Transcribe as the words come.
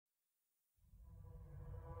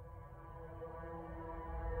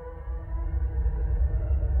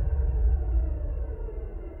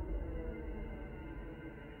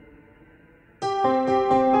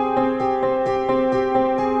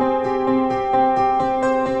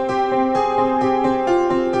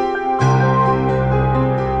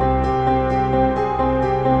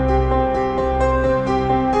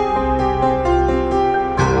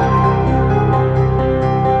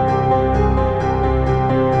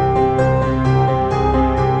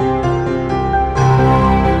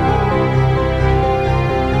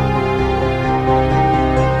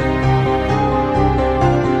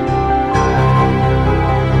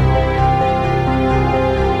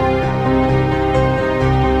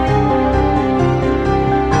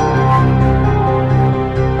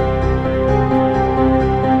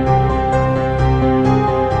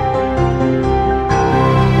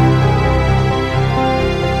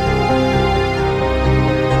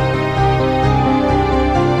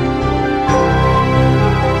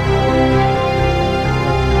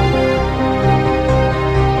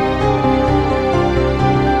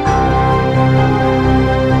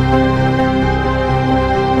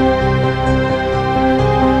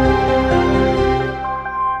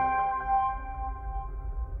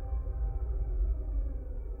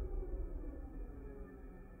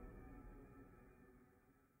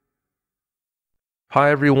Hi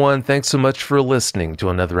everyone, thanks so much for listening to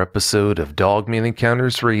another episode of Dogman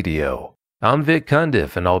Encounters Radio. I'm Vic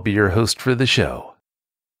Cundiff and I'll be your host for the show.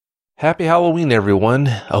 Happy Halloween everyone,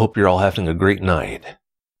 I hope you're all having a great night.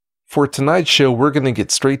 For tonight's show, we're going to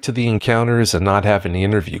get straight to the encounters and not have any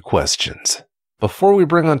interview questions. Before we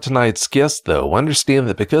bring on tonight's guest though, understand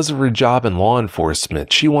that because of her job in law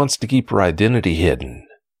enforcement, she wants to keep her identity hidden.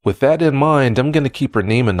 With that in mind, I'm going to keep her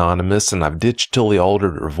name anonymous and I've digitally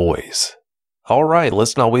altered her voice. Alright,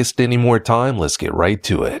 let's not waste any more time, let's get right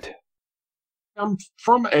to it. I'm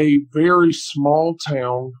from a very small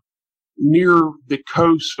town near the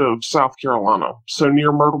coast of South Carolina, so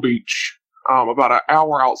near Myrtle Beach, about an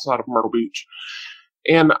hour outside of Myrtle Beach.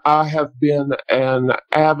 And I have been an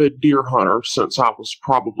avid deer hunter since I was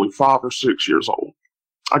probably 5 or 6 years old.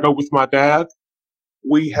 I go with my dad.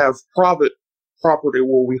 We have private property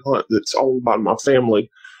where we hunt that's owned by my family.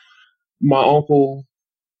 My uncle,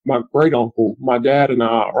 my great uncle, my dad, and I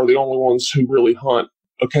are the only ones who really hunt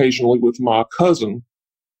occasionally with my cousin.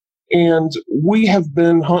 And we have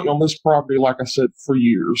been hunting on this property, like I said, for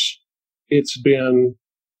years. I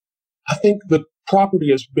think the property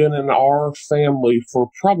has been in our family for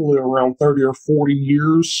probably around 30 or 40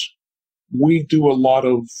 years. We do a lot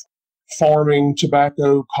of farming,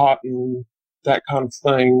 tobacco, cotton, that kind of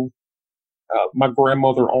thing. My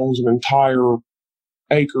grandmother owns an entire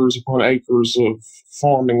acres upon acres of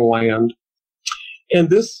farming land. And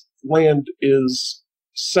this land is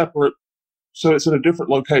separate, so it's in a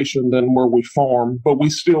different location than where we farm, but we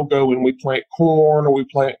still go and we plant corn or we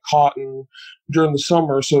plant cotton during the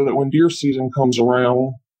summer so that when deer season comes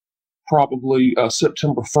around, probably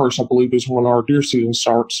September 1st, I believe is when our deer season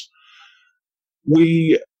starts,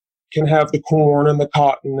 we can have the corn and the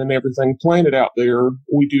cotton and everything planted out there.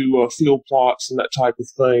 We do field plots and that type of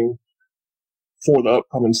thing for the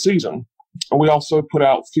upcoming season. And we also put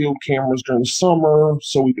out field cameras during the summer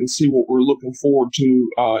so we can see what we're looking forward to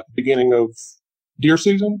at the beginning of deer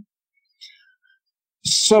season.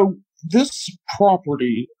 So this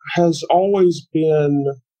property has always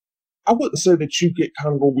been, I wouldn't say that you get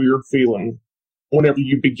kind of a weird feeling whenever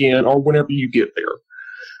you begin or whenever you get there.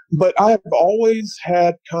 But I have always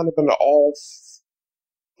had kind of an off,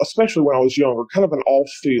 especially when I was younger, kind of an off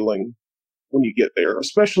feeling when you get there,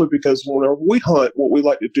 especially because whenever we hunt, what we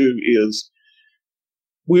like to do is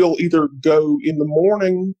we'll either go in the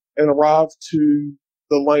morning and arrive to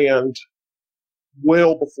the land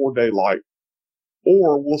well before daylight,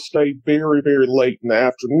 or we'll stay very, very late in the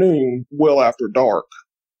afternoon, well after dark.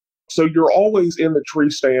 So you're always in the tree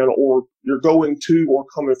stand, or you're going to or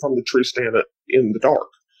coming from the tree stand in the dark.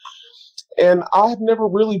 And I've never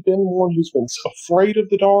really been one who's been afraid of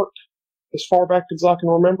the dark as far back as I can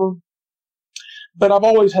remember. But I've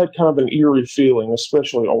always had kind of an eerie feeling,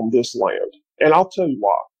 especially on this land. And I'll tell you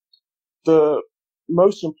why. The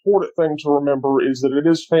most important thing to remember is that it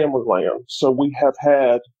is family land. So we have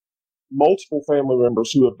had multiple family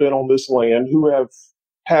members who have been on this land who have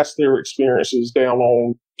passed their experiences down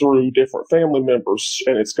on through different family members,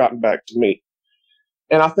 and it's gotten back to me.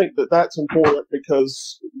 And I think that that's important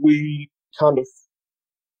because we kind of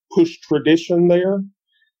push tradition there.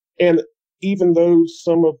 And even though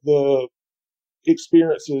some of the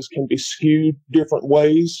experiences can be skewed different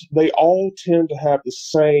ways, they all tend to have the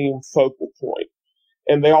same focal point,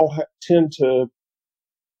 and they all tend to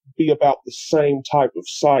be about the same type of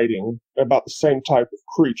sighting, about the same type of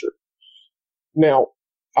creature. Now,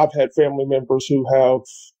 I've had family members who have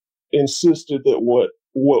insisted that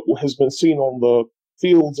what has been seen on the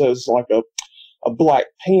fields as like a black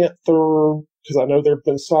panther, because I know there have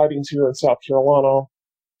been sightings here in South Carolina,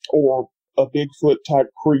 or a Bigfoot type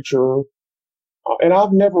creature. And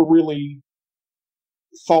I've never really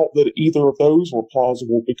thought that either of those were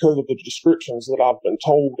plausible because of the descriptions that I've been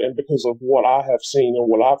told and because of what I have seen and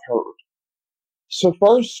what I've heard. So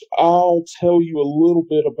first, I'll tell you a little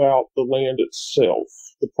bit about the land itself,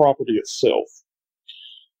 the property itself.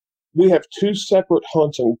 We have two separate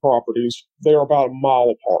hunting properties. They're about a mile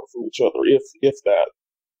apart from each other, if that.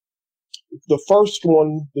 The first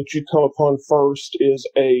one that you come upon first is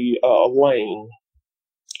a lane.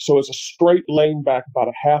 So it's a straight lane back about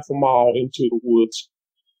a half a mile into the woods.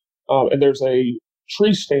 And there's a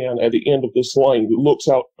tree stand at the end of this lane that looks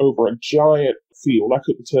out over a giant field. I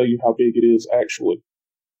couldn't tell you how big it is actually,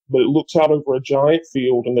 but it looks out over a giant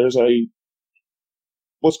field, and there's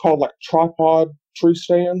what's called like tripod tree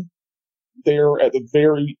stand there at the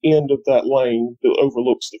very end of that lane that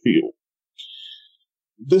overlooks the field.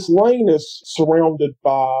 This lane is surrounded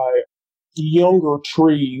by younger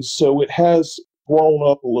trees, so it has grown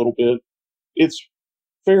up a little bit. It's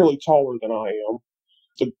fairly taller than I am.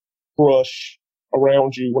 The brush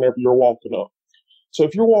around you whenever you're walking up. So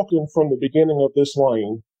if you're walking from the beginning of this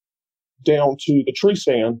lane down to the tree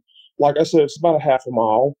stand, like I said, it's about a half a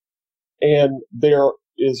mile, and there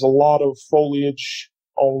is a lot of foliage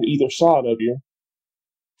on either side of you.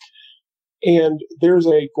 And there's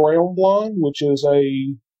a ground blind, which is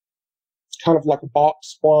a kind of like a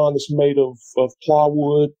box blind that's made of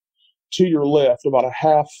plywood to your left, about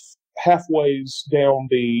halfways down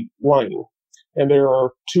the lane. And there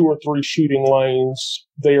are 2 or 3 shooting lanes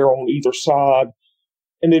there on either side.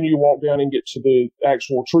 And then you walk down and get to the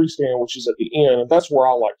actual tree stand, which is at the end. And that's where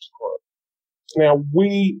I like to hunt. Now,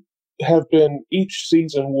 we have been, each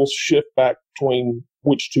season, we'll shift back between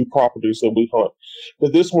which 2 properties that we hunt.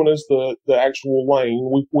 But this one is the actual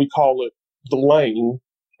lane. We call it the lane,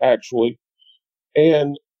 actually.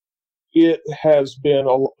 And it has been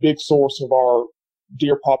a big source of our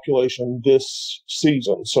deer population this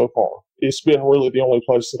season so far. It's been really the only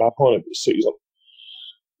place that I've hunted this season.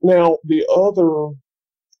 Now, the other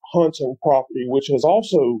hunting property, which has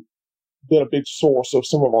also been a big source of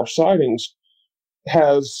some of our sightings,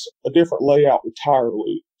 has a different layout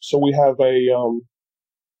entirely. So we have a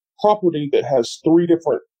property that has 3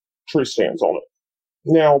 different tree stands on it.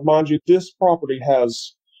 Now, mind you, this property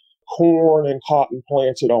has corn and cotton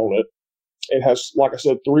planted on it. It has, like I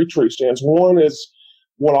said, 3 tree stands. One is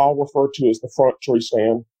what I'll refer to as the front tree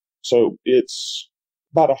stand. So it's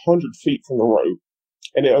about 100 feet from the road,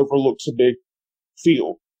 and it overlooks a big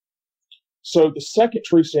field. So the second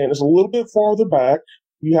tree stand is a little bit farther back.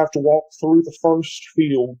 You have to walk through the first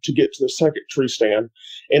field to get to the second tree stand,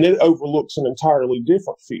 and it overlooks an entirely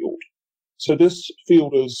different field. So this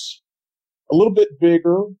field is a little bit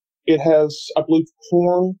bigger. It has, I believe,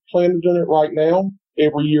 corn planted in it right now.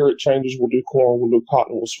 Every year it changes. We'll do corn, we'll do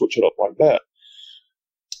cotton, we'll switch it up like that.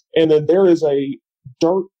 And then there is a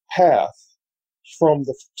dirt path from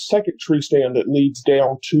the second tree stand that leads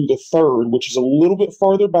down to the third, which is a little bit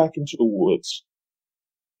further back into the woods.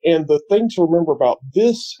 And the thing to remember about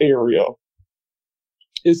this area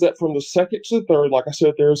is that from the second to the third, like I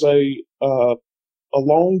said, there's a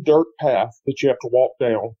long dirt path that you have to walk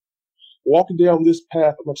down. Walking down this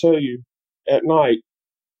path, I'm going to tell you, at night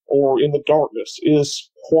or in the darkness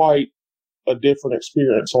is quite a different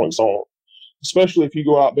experience on its own, especially if you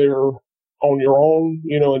go out there on your own,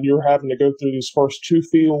 and you're having to go through these first 2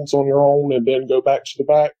 fields on your own and then go back to the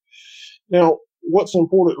back. Now, what's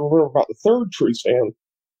important to remember about the third tree stand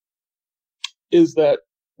is that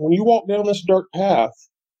when you walk down this dirt path,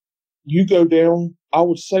 you go down, I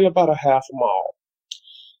would say, about a half a mile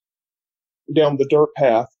down the dirt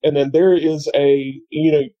path. And then there is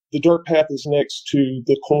the dirt path is next to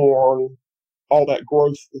the corn, all that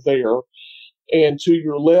growth there. And to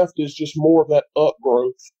your left is just more of that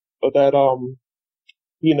upgrowth of that,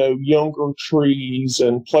 younger trees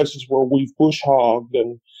and places where we've bush hogged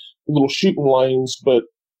and little shooting lanes, but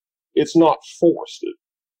it's not forested.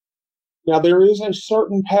 Now, there is a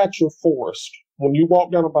certain patch of forest when you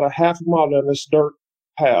walk down about a half a mile down this dirt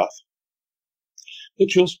path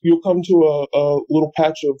that you'll come to a little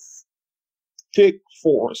patch of thick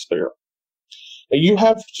forest there. And you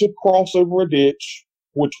have to cross over a ditch,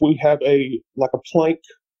 which we have a plank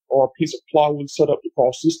or a piece of plywood set up to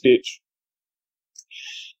cross this ditch,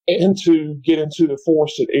 and to get into the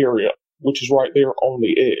forested area, which is right there on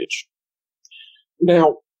the edge.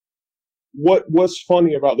 Now, what's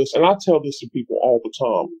funny about this, and I tell this to people all the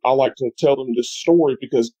time, I like to tell them this story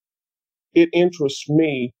because it interests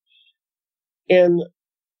me. And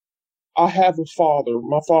I have a father.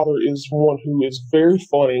 My father is one who is very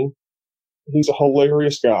funny. He's a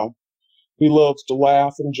hilarious guy. He loves to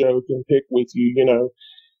laugh and joke and pick with you,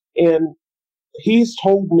 And he's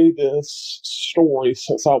told me this story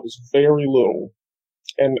since I was very little.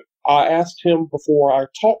 And I asked him before I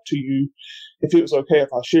talked to you if it was okay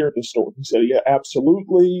if I shared this story. He said, yeah,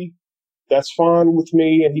 absolutely. That's fine with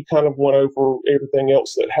me. And he kind of went over everything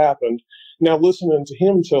else that happened. Now, listening to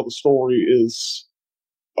him tell the story is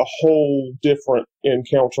a whole different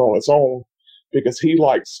encounter on its own, because he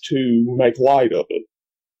likes to make light of it.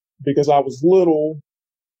 Because I was little,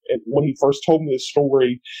 and when he first told me this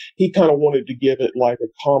story, he kind of wanted to give it like a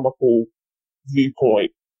comical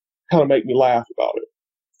viewpoint, kind of make me laugh about it.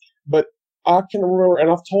 But I can remember, and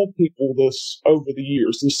I've told people this over the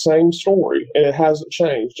years, the same story, and it hasn't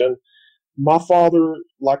changed. And my father,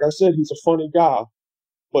 like I said, he's a funny guy,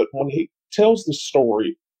 but when he tells the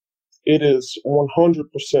story, it is 100%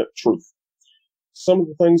 truth. Some of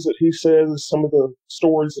the things that he says, some of the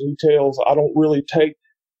stories that he tells, I don't really take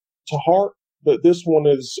to heart, but this one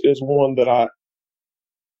is one that I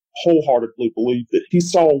wholeheartedly believe that he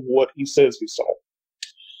saw what he says he saw.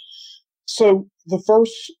 So the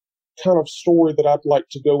first kind of story that I'd like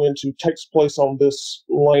to go into takes place on this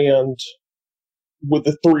land with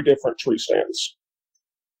the 3 different tree stands.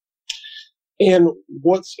 And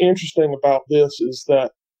what's interesting about this is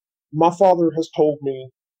that my father has told me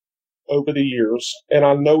over the years, and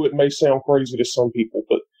I know it may sound crazy to some people,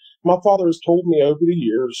 but my father has told me over the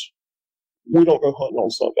years, we don't go hunting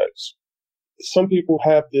on Sundays. Some people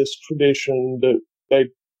have this tradition that they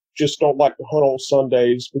just don't like to hunt on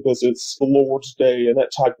Sundays because it's the Lord's Day and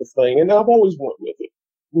that type of thing. And I've always went with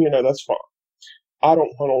it. That's fine. I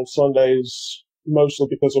don't hunt on Sundays mostly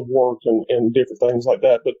because of work and different things like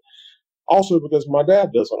that, but also because my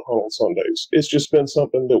dad doesn't hunt on Sundays. It's just been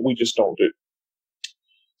something that we just don't do.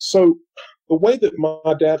 So the way that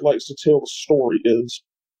my dad likes to tell the story is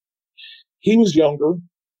he was younger,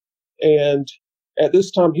 and at this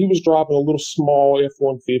time he was driving a little small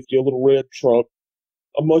F-150, a little red truck,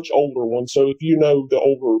 a much older one. So if you know the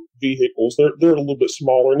older vehicles, they're a little bit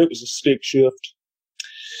smaller, and it was a stick shift.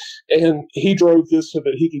 And he drove this so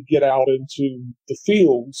that he could get out into the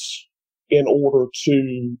fields in order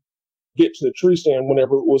to get to the tree stand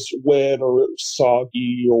whenever it was wet or it was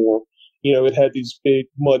soggy, or it had these big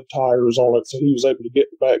mud tires on it, so he was able to get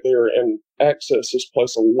back there and access this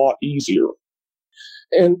place a lot easier.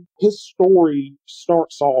 And his story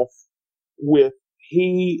starts off with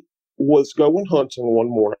he was going hunting one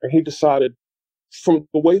morning, and he decided, from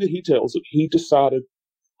the way that he tells it, he decided,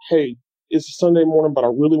 hey, it's a Sunday morning, but I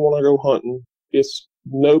really want to go hunting. It's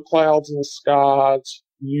no clouds in the sky. It's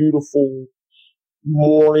beautiful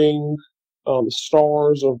morning. The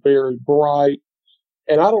stars are very bright.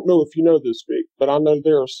 And I don't know if you know this, Vic, but I know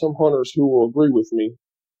there are some hunters who will agree with me.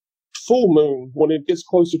 Full moon, when it gets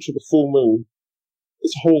closer to the full moon,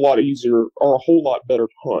 it's a whole lot easier or a whole lot better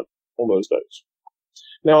to hunt on those days.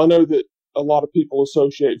 Now, I know that a lot of people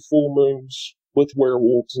associate full moons with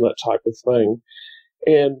werewolves and that type of thing.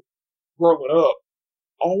 And growing up,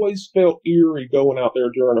 always felt eerie going out there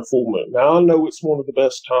during a full moon. Now, I know it's one of the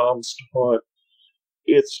best times to hunt.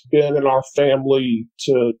 It's been in our family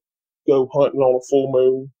to go hunting on a full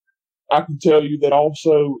moon. I can tell you that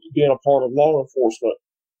also, being a part of law enforcement,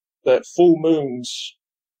 that full moons,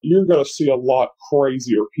 you're going to see a lot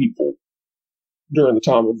crazier people during the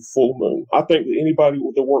time of the full moon. I think that anybody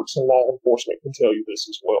that works in law enforcement can tell you this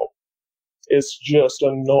as well. It's just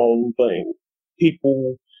a known thing.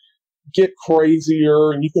 People get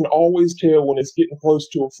crazier, and you can always tell when it's getting close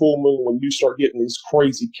to a full moon when you start getting these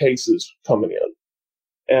crazy cases coming in.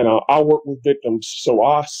 And I work with victims, so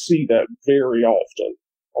I see that very often.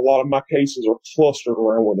 A lot of my cases are clustered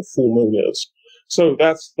around when the full moon is. So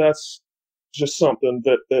that's just something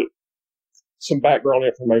that some background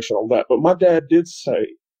information on that. But my dad did say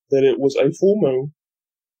that it was a full moon,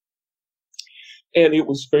 and it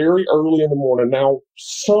was very early in the morning. Now,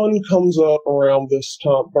 sun comes up around this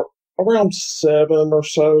time, around 7 or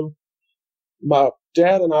so. My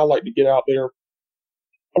dad and I like to get out there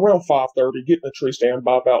around 5:30, get in the tree stand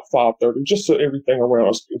by about 5:30, just so everything around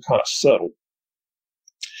us can kind of settle.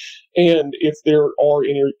 And if there are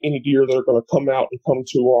any deer that are going to come out and come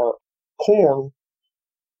to our corn,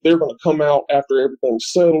 they're going to come out after everything's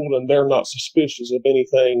settled, and they're not suspicious of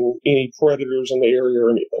anything, any predators in the area or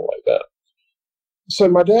anything like that. So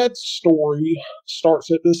my dad's story starts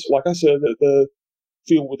at this, like I said, at the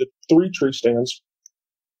field with the 3 tree stands.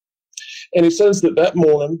 And he says that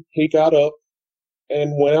morning he got up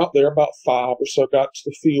and went out there about 5 or so, got to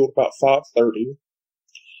the field about 5:30.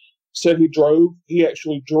 Said he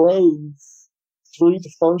actually drove through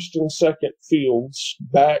the first and second fields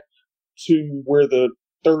back to where the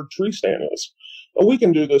 3rd tree stand is. And we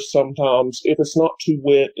can do this sometimes if it's not too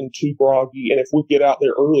wet and too groggy, and if we get out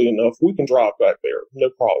there early enough, we can drive back there, no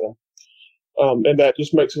problem. And that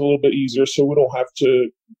just makes it a little bit easier, so we don't have to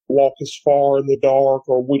walk as far in the dark,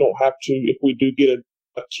 or we don't have to, if we do get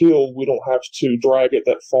a kill, we don't have to drag it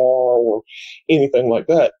that far or anything like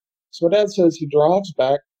that. So my dad says he drives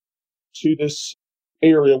back to this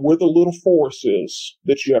area where the little forest is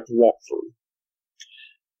that you have to walk through.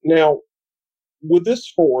 Now, with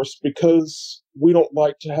this forest, because we don't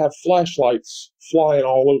like to have flashlights flying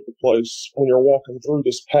all over the place when you're walking through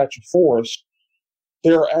this patch of forest,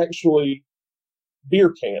 there are actually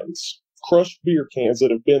beer cans, crushed beer cans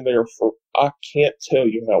that have been there for I can't tell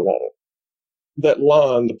you how long, that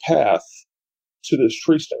line the path to this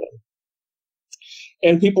tree stand.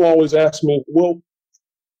 And people always ask me, well,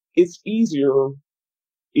 it's easier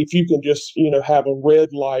if you can just, have a red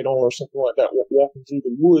light on or something like that walking through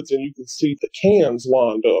the woods, and you can see the cans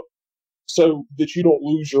lined up so that you don't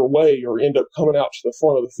lose your way or end up coming out to the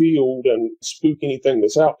front of the field and spook anything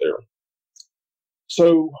that's out there.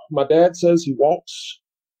 So my dad says he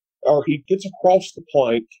gets across the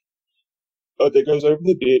plank, that goes over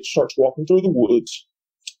the ditch, starts walking through the woods,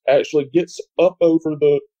 actually gets up over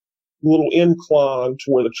the little incline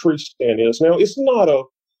to where the tree stand is. Now, it's not a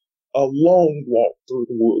long walk through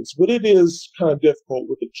the woods, but it is kind of difficult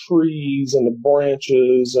with the trees and the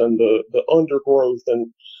branches and the undergrowth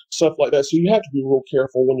and stuff like that. So you have to be real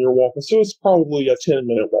careful when you're walking. So it's probably a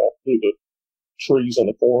 10-minute walk through the trees in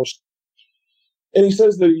the forest. And he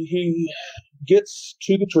says that he gets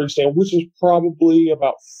to the tree stand, which is probably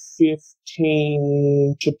about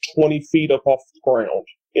 15 to 20 feet up off the ground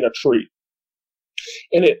in a tree.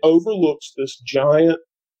 And it overlooks this giant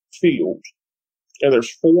field. And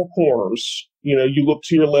there's four corners. You know, you look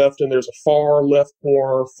to your left and there's a far left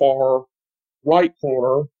corner, far right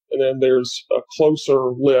corner, and then there's a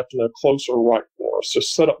closer left and a closer right corner. So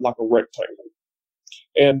set up like a rectangle.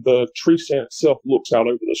 And the tree stand itself looks out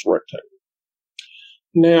over this rectangle.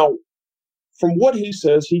 Now, from what he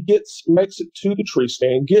says, he makes it to the tree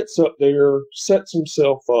stand, gets up there, sets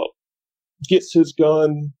himself up, gets his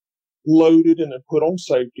gun loaded and then put on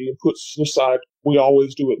safety and puts it aside. We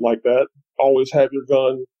always do it like that. Always have your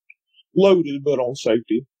gun loaded but on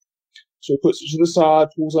safety. So he puts it to the side,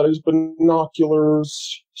 pulls out his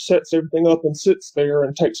binoculars, sets everything up and sits there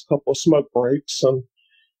and takes a couple of smoke breaks and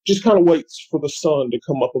just kind of waits for the sun to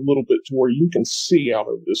come up a little bit to where you can see out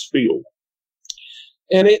over this field.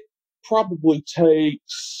 And it probably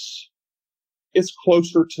takes, it's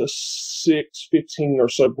closer to 6:15 or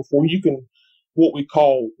so before you can, what we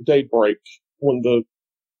call daybreak, when the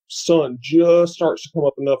sun just starts to come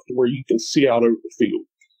up enough to where you can see out over the field.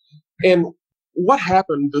 And what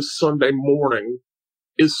happened this Sunday morning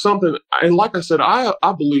is something, and like I said, I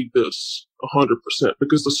believe this 100%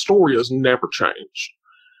 because the story has never changed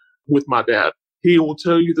with my dad. He will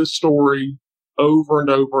tell you this story over and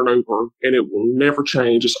over and over, and it will never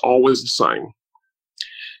change. It's always the same.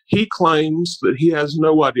 He claims that he has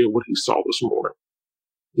no idea what he saw this morning.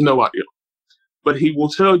 No idea. But he will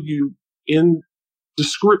tell you in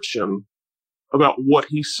description about what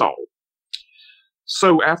he saw.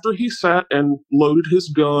 So after he sat and loaded his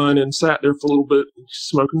gun and sat there for a little bit,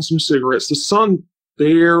 smoking some cigarettes, the sun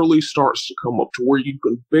barely starts to come up to where you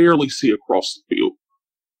can barely see across the field.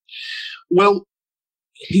 Well,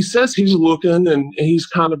 he says he's looking and he's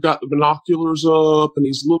kind of got the binoculars up and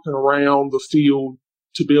he's looking around the field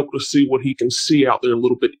to be able to see what he can see out there a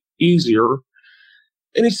little bit easier.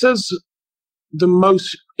 And he says the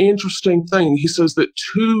most interesting thing, he says that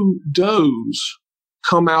two does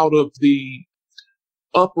come out of the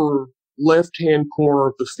upper left-hand corner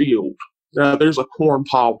of the field. Now, there's a corn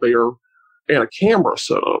pile there and a camera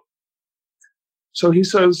set up. So he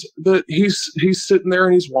says that he's sitting there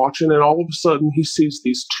and he's watching, and all of a sudden he sees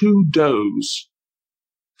these two does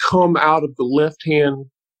come out of the left-hand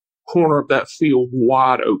corner of that field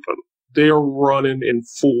wide open. They're running in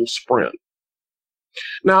full sprint.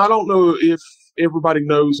 Now, I don't know if everybody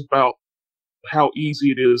knows about how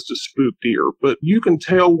easy it is to spook deer, but you can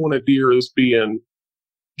tell when a deer is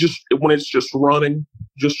when it's just running,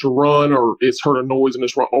 just to run, or it's heard a noise and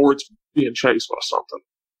it's run, or it's being chased by something.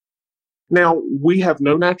 Now, we have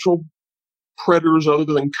no natural predators other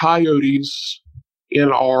than coyotes in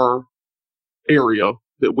our area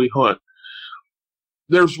that we hunt.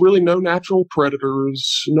 There's really no natural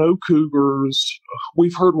predators, no cougars.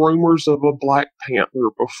 We've heard rumors of a black panther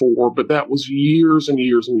before, but that was years and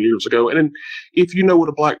years and years ago. And if you know what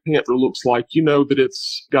a black panther looks like, you know that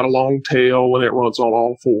it's got a long tail and it runs on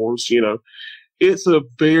all fours. You know, it's a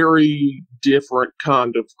very different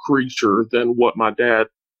kind of creature than what my dad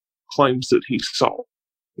claims that he saw.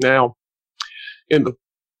 Now, in the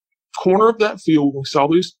corner of that field, we saw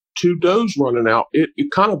these two does running out.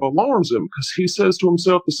 It kind of alarms him because he says to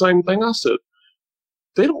himself the same thing I said.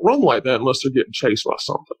 They don't run like that unless they're getting chased by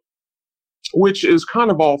something, which is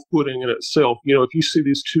kind of off-putting in itself. You know, if you see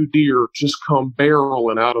these two deer just come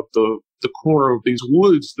barreling out of the corner of these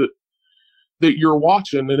woods that you're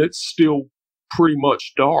watching, and it's still pretty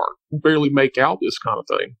much dark, you barely make out this kind of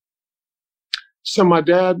thing. So my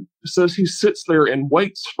dad says he sits there and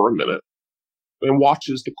waits for a minute and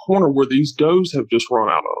watches the corner where these does have just run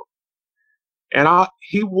out of. And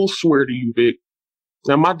he will swear to you, Vic.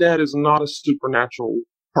 Now, my dad is not a supernatural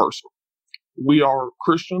person. We are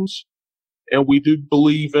Christians, and we do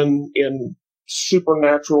believe in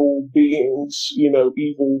supernatural beings, you know,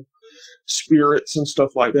 evil spirits and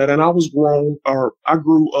stuff like that. And I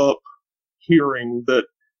grew up hearing that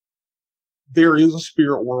there is a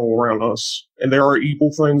spirit world around us, and there are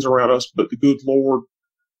evil things around us, but the good Lord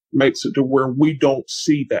makes it to where we don't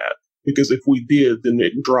see that. Because if we did, then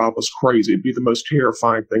it would drive us crazy. It'd be the most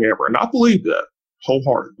terrifying thing ever. And I believe that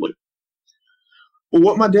wholeheartedly. But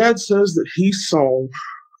what my dad says that he saw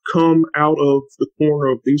come out of the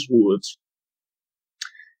corner of these woods,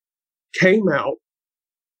 came out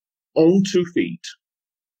on 2 feet,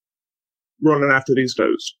 running after these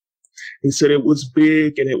does. He said it was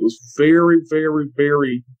big and it was very, very,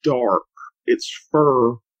 very dark. Its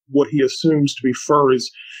fur, what he assumes to be fur,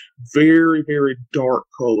 is very, very dark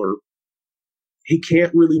color. He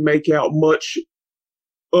can't really make out much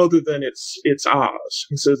other than its eyes.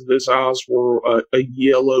 He says that its eyes were a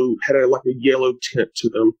yellow, had like a yellow tint to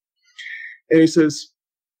them. And he says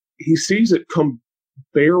he sees it come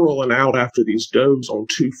barreling out after these does on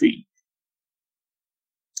 2 feet.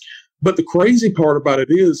 But the crazy part about it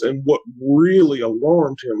is, and what really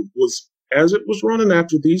alarmed him, was as it was running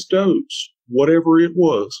after these does, whatever it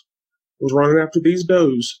was running after these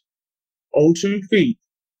does on 2 feet,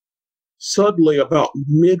 suddenly about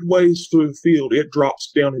midway through the field, it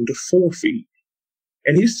drops down into 4 feet.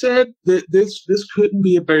 And he said that this couldn't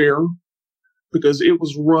be a bear because it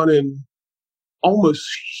was running almost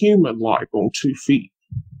human-like on 2 feet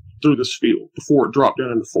through this field before it dropped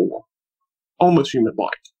down into 4. Almost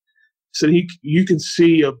human-like. So you can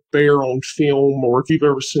see a bear on film, or if you've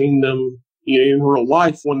ever seen them in real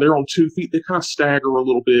life, when they're on 2 feet, they kind of stagger a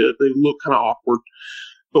little bit. They look kind of awkward.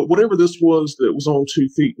 But whatever this was that was on 2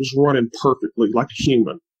 feet was running perfectly like a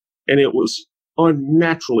human, and it was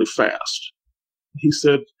unnaturally fast. He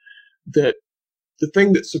said that the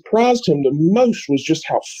thing that surprised him the most was just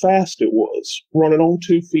how fast it was, running on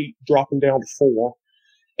 2 feet, dropping down to 4,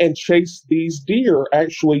 and chased these deer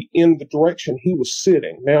actually in the direction he was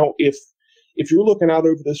sitting. Now, if you're looking out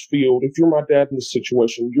over this field, if you're my dad in this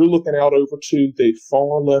situation, you're looking out over to the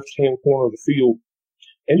far left-hand corner of the field,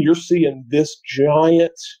 and you're seeing this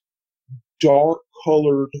giant,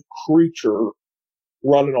 dark-colored creature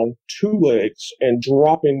running on 2 legs and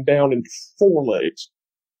dropping down into 4 legs,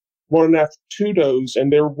 running after 2 does,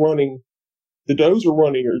 and the does are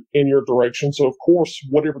running in your direction, so of course,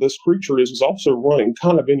 whatever this creature is also running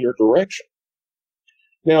kind of in your direction.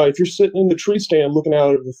 Now, if you're sitting in the tree stand looking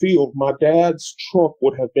out over the field, my dad's truck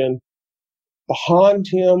would have been behind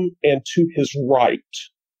him and to his right,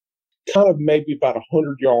 kind of maybe about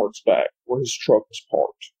 100 yards back where his truck was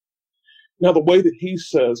parked. Now, the way that he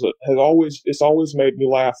says it it's always made me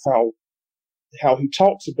laugh how he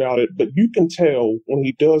talks about it, but you can tell when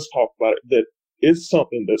he does talk about it that it's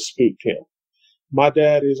something that spooked him. My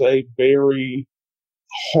dad is a very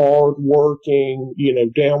hard-working,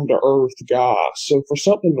 down-to-earth guy. So for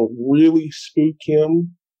something to really spook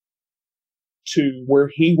him to where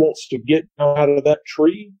he wants to get out of that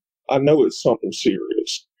tree, I know it's something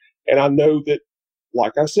serious. And I know that,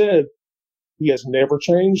 like I said, he has never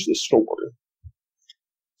changed the story.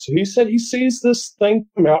 So he said he sees this thing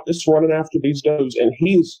come out, it's running after these does, and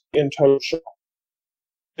he's in total shock.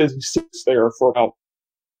 As he sits there for about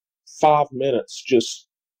 5 minutes just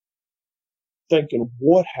thinking,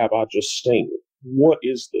 what have I just seen? What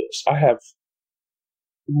is this? I have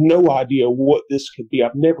no idea what this could be.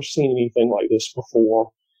 I've never seen anything like this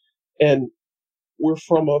before. And we're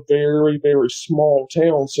from a very, very small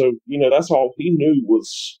town, so, that's all he knew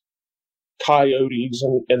was coyotes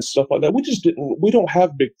and stuff like that. We don't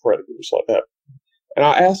have big predators like that. And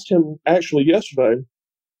I asked him actually yesterday,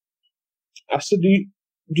 I said, do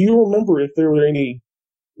you remember if there were any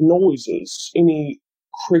noises, any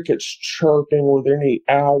crickets chirping, were there any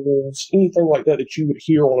owls, anything like that you would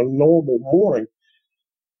hear on a normal morning?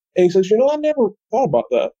 And he says, I never thought about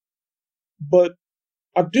that. But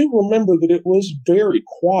I do remember that it was very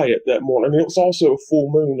quiet that morning. It was also a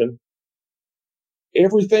full moon, and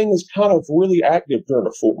everything is kind of really active during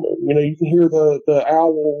a full moon. You can hear the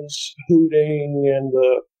owls hooting and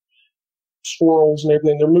the squirrels and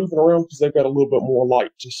everything. They're moving around because they've got a little bit more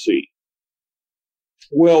light to see.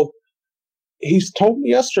 Well, he's told me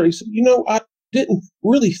yesterday, he said, I didn't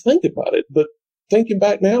really think about it, but thinking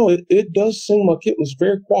back now, it does seem like it was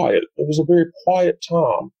very quiet. It was a very quiet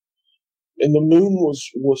time. And the moon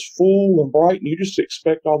was full and bright, and you just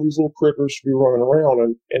expect all these little critters to be running around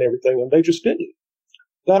and everything, and they just didn't.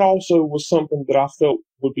 That also was something that I felt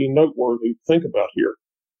would be noteworthy to think about here.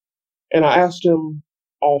 And I asked him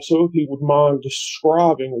also if he would mind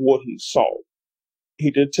describing what he saw. He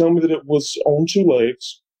did tell me that it was on 2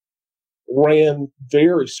 legs, ran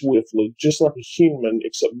very swiftly, just like a human,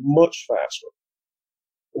 except much faster.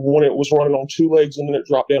 When it was running on 2 legs, and then it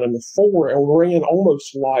dropped down into 4 and ran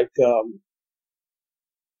almost like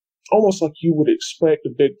you would expect a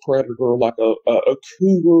big predator, like a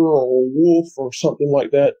cougar or a wolf or something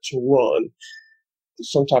like that, to run.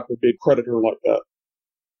 Some type of big predator like that.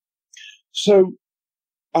 So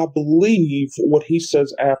I believe what he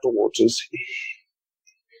says afterwards is,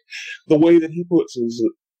 the way that he puts it is,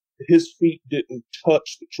 his feet didn't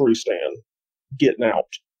touch the tree stand getting out.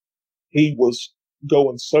 He was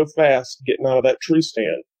going so fast getting out of that tree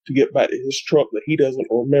stand to get back to his truck that he doesn't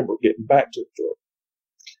remember getting back to the truck.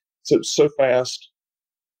 So it was so fast,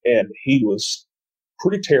 and he was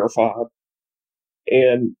pretty terrified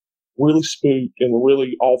and really spooked and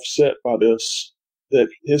really offset by this, that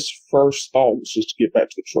his first thought was just to get back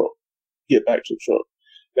to the truck, get back to the truck.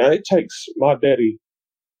 Now, it takes a lot to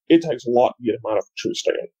get him out of the tree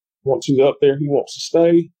stand. Once he's up there, he wants to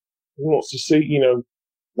stay. He wants to see,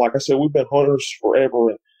 like I said, we've been hunters forever,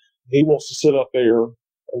 and he wants to sit up there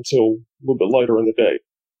until a little bit later in the day.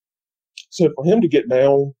 So for him to get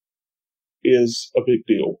down is a big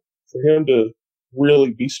deal. For him to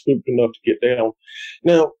really be spooked enough to get down.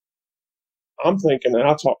 Now, I'm thinking, and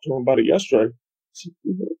I talked to him about it yesterday,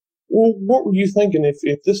 well, what were you thinking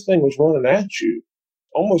if this thing was running at you,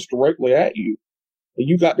 almost directly at you, and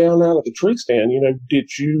you got down out of the tree stand?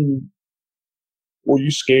 Were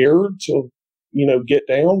you scared to, get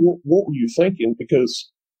down? What were you thinking?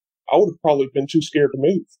 Because I would have probably been too scared to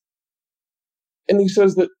move. And he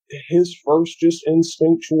says that his first just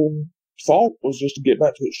instinctual thought was just to get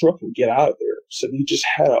back to the truck and get out of there. So he just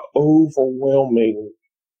had an overwhelming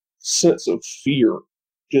sense of fear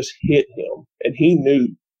just hit him. And he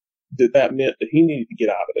knew that meant that he needed to get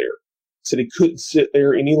out of there. Said he couldn't sit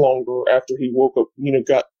there any longer after he woke up,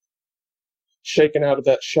 got shaken out of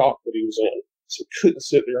that shock that he was in. So he couldn't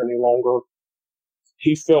sit there any longer.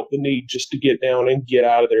 He felt the need just to get down and get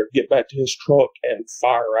out of there, get back to his truck and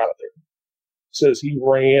fire out of there. Says he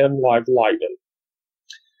ran like lightning.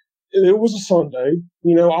 It was a Sunday.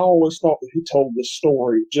 I always thought that he told this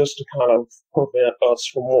story just to kind of prevent us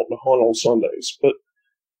from wanting to hunt on Sundays. But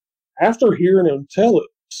after hearing him tell it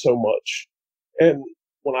so much, and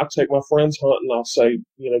when I take my friends hunting, I'll say,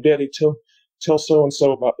 Daddy, tell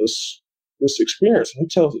so-and-so about this experience. And he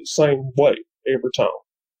tells it the same way every time,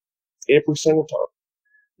 every single time.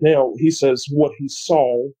 Now, he says what he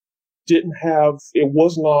saw it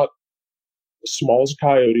was not as small as a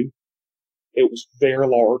coyote. It was very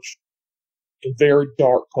large, very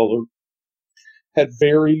dark colored, had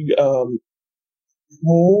very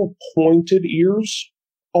more pointed ears,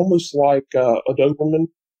 almost like a Doberman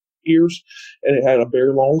ears, and it had a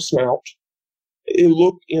very long snout. It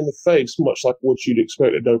looked in the face much like what you'd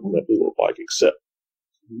expect a Doberman to look like, except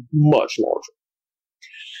much larger.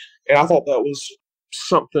 And I thought that was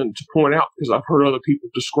something to point out because I've heard other people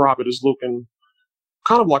describe it as looking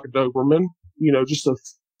kind of like a Doberman, just a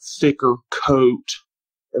thicker coat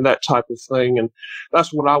and that type of thing. And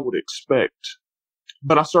that's what I would expect.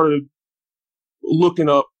 But I started looking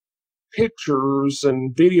up pictures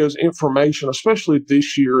and videos, information, especially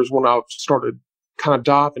this year is when I started kind of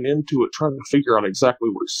diving into it, trying to figure out exactly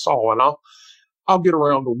what he saw. And I'll get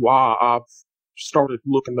around to why I've started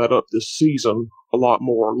looking that up this season a lot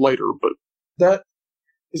more later. But that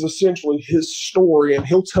is essentially his story, and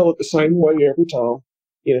he'll tell it the same way every time.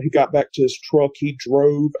 He got back to his truck, he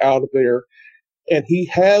drove out of there, and he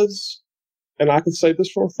has, and I can say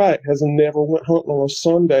this for a fact, has never went hunting on a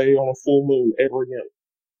Sunday on a full moon ever again.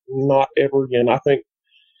 Not ever again. I think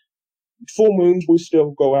full moons we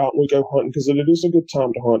still go out and we go hunting because it is a good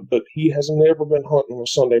time to hunt, but he has never been hunting on a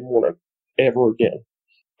Sunday morning ever again.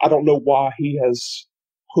 I don't know why he has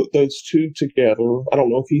put those two together. I don't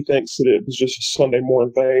know if he thinks that it was just a Sunday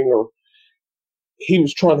morning thing or he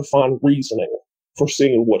was trying to find reasoning for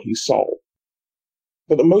seeing what he saw.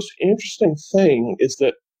 But the most interesting thing is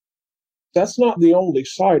that that's not the only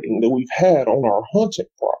sighting that we've had on our hunting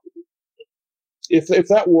property. If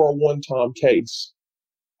that were a one-time case,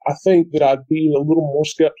 I think that I'd be a little more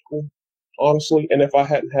skeptical, honestly. And if I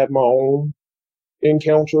hadn't had my own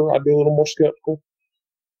encounter, I'd be a little more skeptical.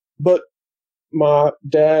 But my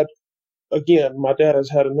dad has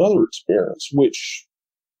had another experience, which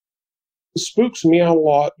spooks me out a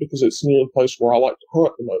lot because it's near the place where I like to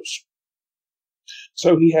hunt the most.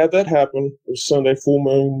 So he had that happen. It was Sunday full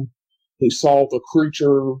moon. He saw the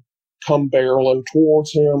creature come barreling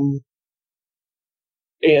towards him,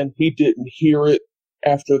 and he didn't hear it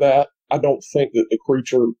after that. I don't think that the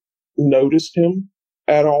creature noticed him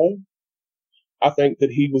at all. I think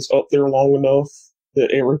that he was up there long enough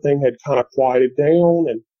that everything had kind of quieted down,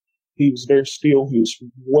 and he was very still. He was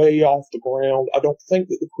way off the ground. I don't think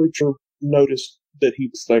that the creature noticed that he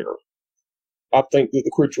was there. I think that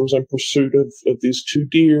the creature was in pursuit of these two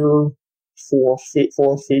deer for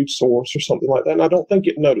a food source or something like that, and I don't think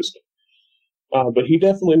it noticed it. But he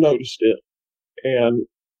definitely noticed it, and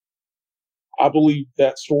I believe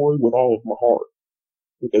that story with all of my heart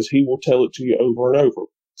because he will tell it to you over and over,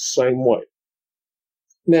 same way.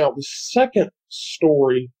 Now, the second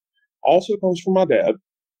story also comes from my dad,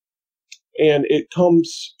 And it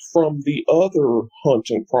comes from the other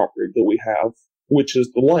hunting property that we have, which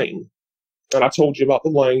is the lane. And I told you about the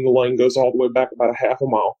lane. The lane goes all the way back about a half a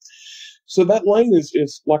mile. So that lane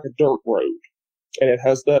is like a dirt road, and it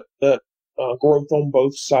has that growth on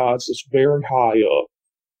both sides. It's very high up.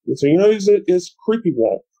 And so, it's creepy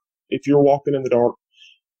walk if you're walking in the dark.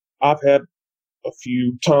 I've had a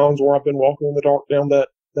few times where I've been walking in the dark down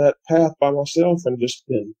that path by myself and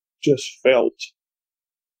just felt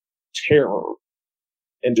terror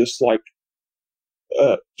and just like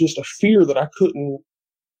just a fear that I couldn't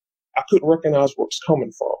recognize where it's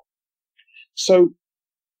coming from. So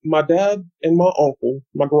my dad and my uncle,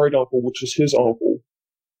 my great uncle, which is his uncle,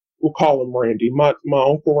 we'll call him Randy. My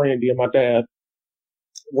uncle Randy and my dad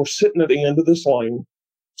were sitting at the end of this lane,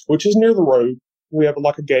 which is near the road. We have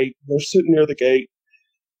like a gate. They're sitting near the gate,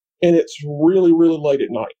 and it's really, really late at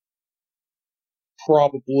night.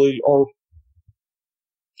 Probably, or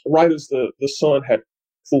right as the sun had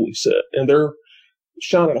fully set, and they're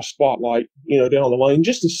shining a spotlight, down the lane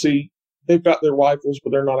just to see. They've got their rifles,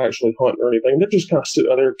 but they're not actually hunting or anything. They're just kind of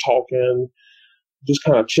sitting there talking, just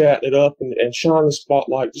kind of chatting it up and shining the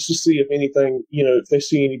spotlight just to see if anything, if they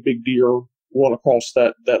see any big deer run across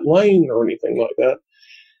that lane or anything like that.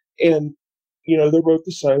 And, they're both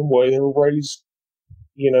the same way. They were raised,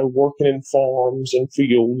 working in farms and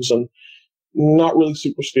fields and not really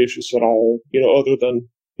superstitious at all, other than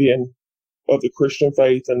being of the Christian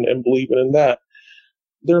faith and believing in that.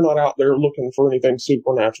 They're not out there looking for anything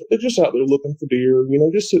supernatural. They're just out there looking for deer,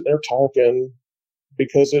 just sitting there talking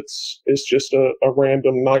because it's just a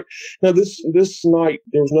random night. Now, this night,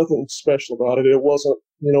 there was nothing special about it. It wasn't,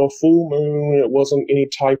 a full moon. It wasn't any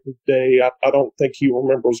type of day. I don't think he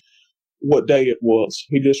remembers what day it was.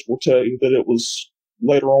 He just will tell you that it was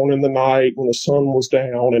later on in the night when the sun was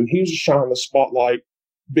down, and he was just shining a spotlight,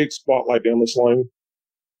 big spotlight down this lane.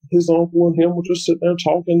 His uncle and him were just sitting there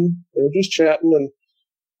talking. They were just chatting, and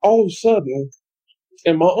all of a sudden,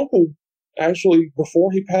 and my uncle, actually,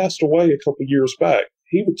 before he passed away a couple of years back,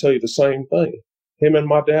 he would tell you the same thing. Him and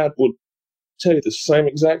my dad would tell you the same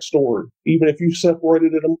exact story. Even if you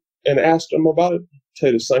separated them and asked them about it, tell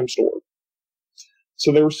you the same story.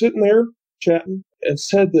 So they were sitting there chatting and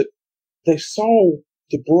said that they saw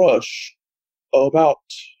the brush about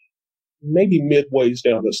maybe midways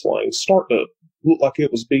down this lane start to look like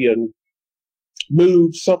it was being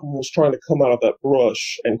moved. Something was trying to come out of that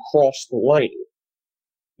brush and cross the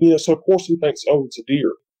lane. So of course he thinks, oh, it's a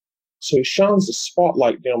deer. So he shines the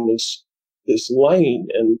spotlight down this lane,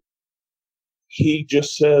 and he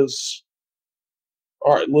just says,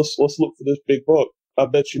 all right, let's look for this big buck. I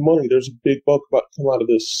bet you money there's a big buck about to come out of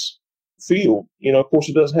this field. Of course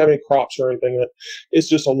it doesn't have any crops or anything. It's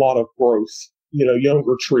just a lot of growth,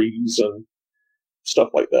 younger trees and stuff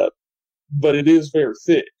like that. But it is very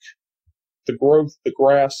thick. The growth, the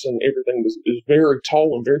grass and everything is very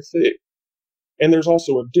tall and very thick. And there's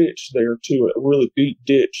also a ditch there too, a really deep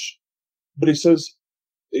ditch. But he says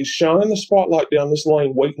he's shining the spotlight down this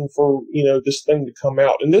lane, waiting for, this thing to come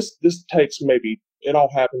out. And this takes it all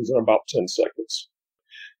happens in about 10 seconds.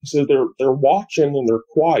 He said they're watching and they're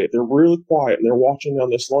quiet. They're really quiet and they're watching down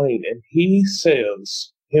this lane. And he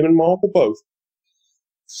says, him and my uncle both,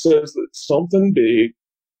 says that something big,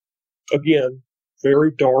 again,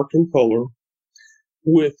 very dark in color,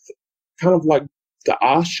 with kind of like the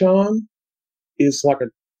eye shine is like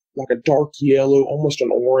a dark yellow, almost an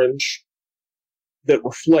orange, that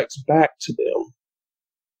reflects back to them.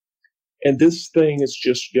 And this thing is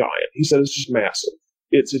just giant. He said it's just massive.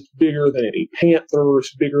 It's bigger than any panther.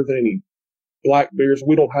 It's bigger than any black bears.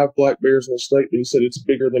 We don't have black bears in the state, but he said it's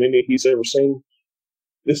bigger than any he's ever seen.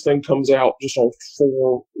 This thing comes out just on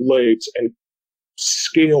 4 legs and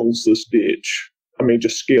scales this ditch. I mean,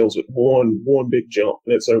 just scales it one big jump,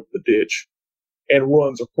 and it's over the ditch, and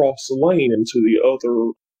runs across the lane into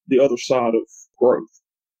the other side of growth.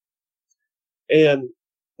 And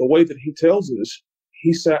the way that he tells it is,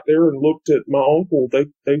 he sat there and looked at my uncle. They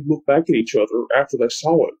looked back at each other after they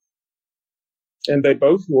saw it, and they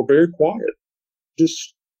both were very quiet.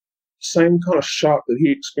 Just same kind of shock that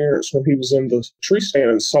he experienced when he was in the tree stand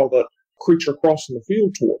and saw the creature crossing the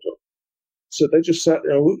field towards him. So they just sat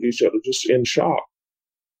there and looked at each other, just in shock.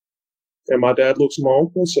 And my dad looks at my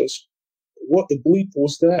uncle and says, "What the bleep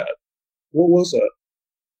was that? What was that?"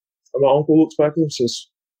 And my uncle looks back at him and says,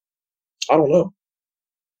 "I don't know.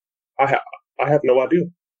 I have no idea."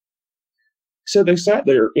 So they sat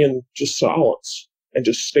there in just silence and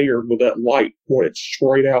just stared with that light pointed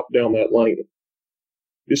straight out down that lane.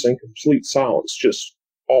 Just in complete silence, just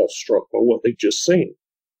awestruck by what they'd just seen.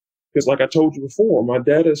 Because like I told you before, my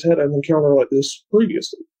dad has had an encounter like this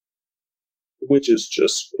previously. which is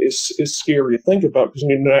just it's scary to think about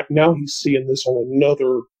because now he's seeing this on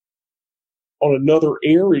another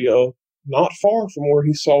area not far from where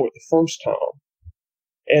he saw it the first time.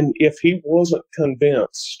 And if he wasn't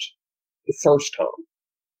convinced the first time,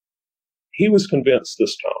 he was convinced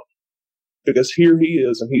this time because here he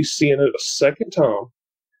is and he's seeing it a second time.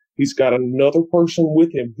 He's got another person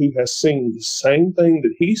with him who has seen the same thing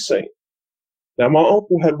that he's seen. Now, my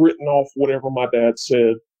uncle had written off whatever my dad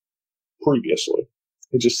said previously.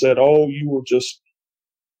 He just said, "Oh, you were just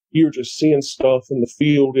seeing stuff in the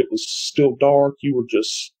field. It was still dark. You were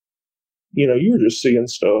just seeing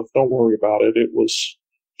stuff. Don't worry about it. It was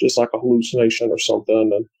just like a hallucination or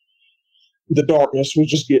something. And the darkness was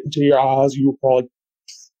just getting to your eyes. You were probably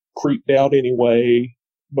creeped out anyway."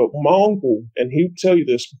 But my uncle, and he would tell you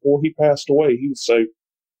this before he passed away, he would say,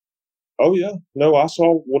 "Oh yeah, no, I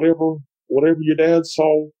saw whatever your dad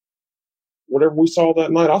saw, whatever we saw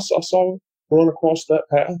that night. I saw it run across that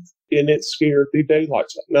path, and it scared the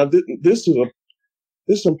daylights out." Now this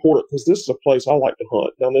is important because this is a place I like to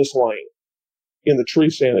hunt down this lane in the tree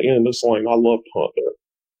stand at the end of this lane. I love to hunt there.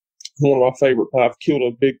 One of my favorite. I've killed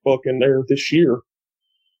a big buck in there this year.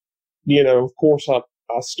 Of course, I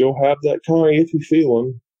still have that kind of iffy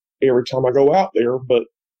feeling every time I go out there, but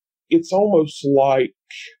it's almost like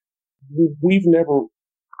we've never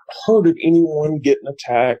heard of anyone getting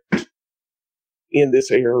attacked in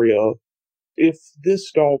this area. If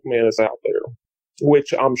this dog man is out there,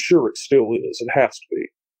 which I'm sure it still is, it has to be,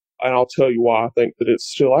 and I'll tell you why I think that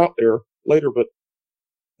it's still out there later, but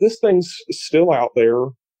this thing's still out there.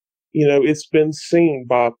 It's been seen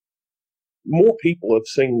by more people have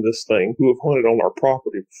seen this thing who have hunted on our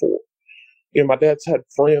property before. My dad's had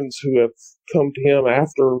friends who have come to him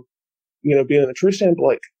after, being in the tree stand,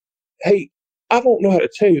 like, "Hey, I don't know how to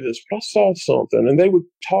tell you this, but I saw something." And they would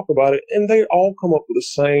talk about it, and they all come up with the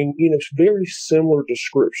same, very similar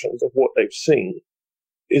descriptions of what they've seen.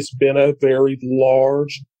 It's been a very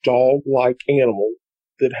large dog-like animal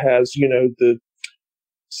that has, the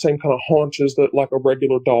same kind of haunches that like a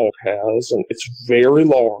regular dog has, and it's very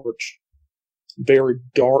large, very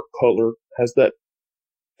dark color, has that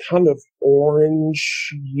kind of orange,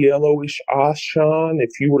 yellowish eye shine.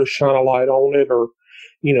 If you were to shine a light on it or,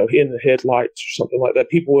 in the headlights or something like that,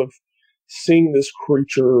 people have seen this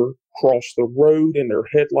creature cross the road in their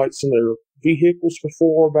headlights in their vehicles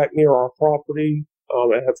before back near our property,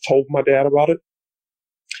 and have told my dad about it.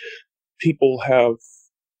 People have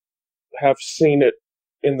seen it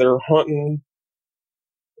in their hunting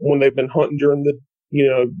when they've been hunting during the,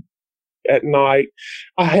 at night.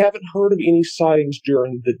 I haven't heard of any sightings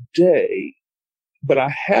during the day, but I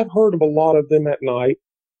have heard of a lot of them at night.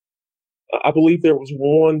 I believe there was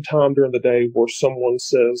one time during the day where someone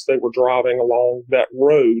says they were driving along that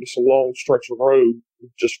road. It's a long stretch of road,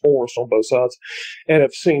 just forest on both sides, and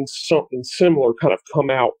have seen something similar kind of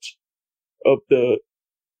come out of the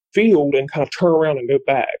field and kind of turn around and go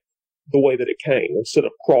back the way that it came instead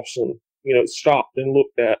of crossing. It stopped and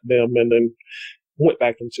looked at them and then went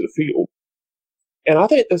back into the field. And I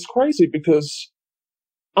think that's crazy because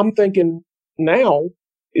I'm thinking now,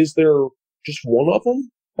 is there just one of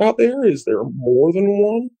them out there? Is there more than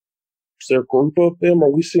one? Is there a group of them?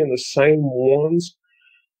 Are we seeing the same ones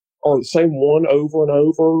or the same one over and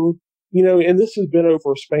over? And this has been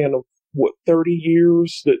over a span of, 30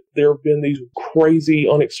 years that there have been these crazy,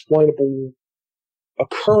 unexplainable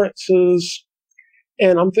occurrences.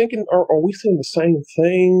 And I'm thinking, are we seeing the same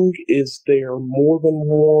thing? Is there more than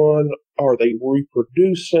one? Are they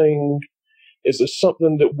reproducing? Is this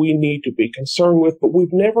something that we need to be concerned with? But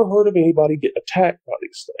we've never heard of anybody get attacked by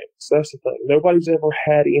these things. That's the thing. Nobody's ever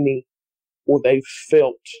had any where they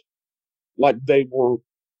felt like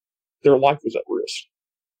their life was at risk.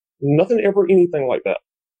 Nothing ever, anything like that.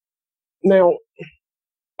 Now,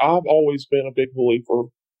 I've always been a big believer,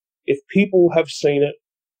 if people have seen it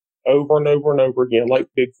over and over and over again, like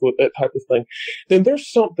Bigfoot, that type of thing, then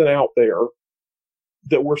there's something out there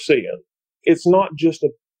that we're seeing. It's not just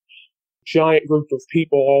a giant group of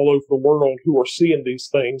people all over the world who are seeing these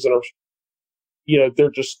things and are,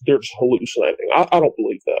 they're just hallucinating. I don't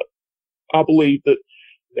believe that. I believe that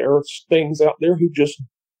there are things out there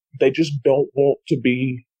they just don't want to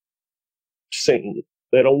be seen.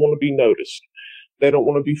 They don't want to be noticed. They don't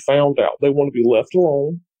want to be found out. They want to be left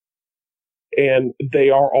alone. And they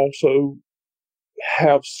are also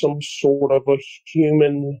have some sort of a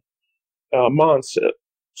human mindset.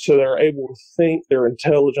 So they're able to think, they're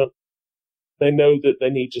intelligent. They know that they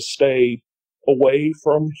need to stay away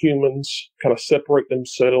from humans, kind of separate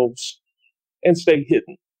themselves and stay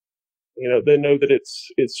hidden. They know that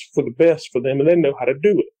it's for the best for them and they know how to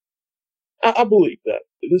do it. I believe that.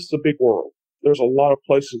 This is a big world. There's a lot of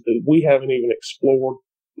places that we haven't even explored,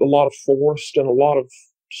 a lot of forest and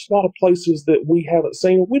just a lot of places that we haven't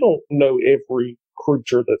seen. We don't know every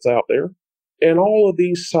creature that's out there. And all of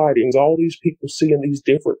these sightings, all these people seeing these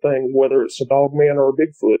different things, whether it's a dogman or a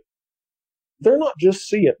Bigfoot, they're not just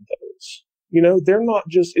seeing those. They're not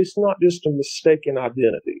just, it's not just a mistaken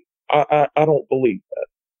identity. I don't believe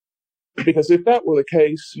that. Because if that were the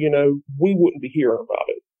case, we wouldn't be hearing about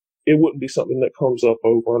it. It wouldn't be something that comes up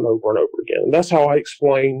over and over and over again. And that's how I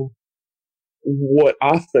explain what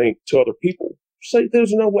I think to other people. Say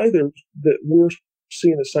there's no way that we're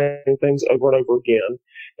seeing the same things over and over again,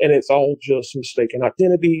 and it's all just mistaken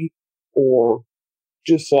identity, or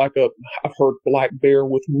just like I've heard black bear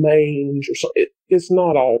with mange or something. It's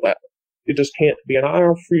not all that. It just can't be, and I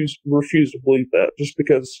refuse to believe that. Just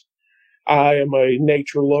because I am a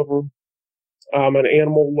nature lover, I'm an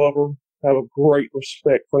animal lover, I have a great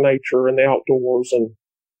respect for nature and the outdoors, and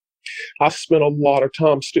I spend a lot of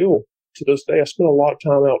time still to this day. I spend a lot of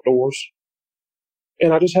time outdoors,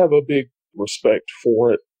 and I just have a big respect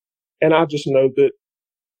for it. And I just know that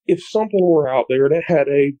if something were out there that had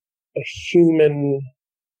a human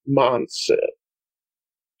mindset,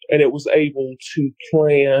 and it was able to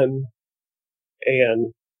plan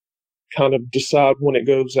and kind of decide when it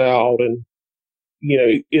goes out, and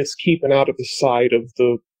it's keeping out of the sight of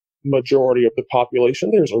the majority of the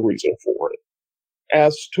population, there's a reason for it.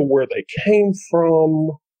 As to where they came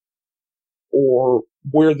from, or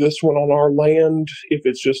where this one on our land, if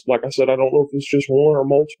it's just, like I said, I don't know if it's just one or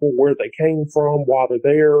multiple, where they came from, why they're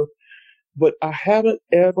there. But I haven't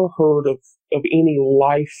ever heard of any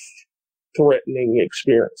life-threatening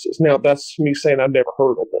experiences. Now, that's me saying I've never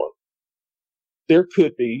heard of one. There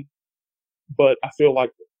could be, but I feel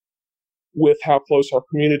like with how close our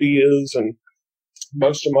community is, and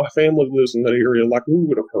most of my family lives in that area, like we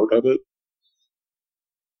would have heard of it.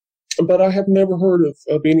 But I have never heard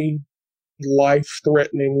of any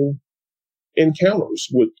life-threatening encounters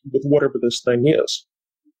with whatever this thing is.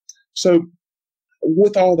 So,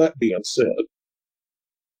 with all that being said,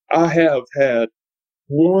 I have had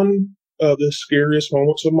one of the scariest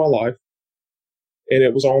moments of my life, and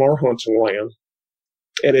it was on our hunting land.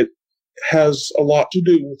 And it has a lot to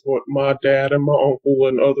do with what my dad and my uncle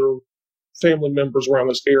and other family members around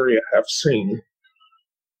this area have seen.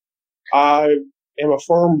 I am a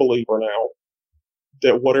firm believer now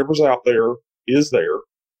that whatever's out there is there,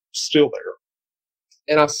 still there.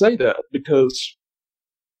 And I say that because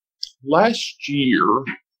last year,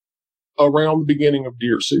 around the beginning of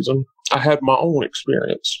deer season, I had my own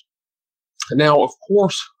experience. Now, of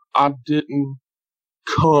course, I didn't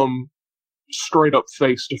come straight up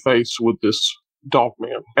face to face with this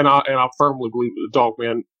dogman, and I firmly believe that the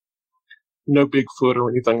dogman, no Bigfoot or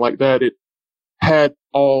anything like that, it had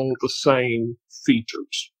all the same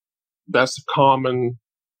features. That's a common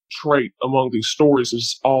trait among these stories,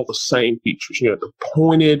 is all the same features. The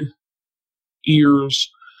pointed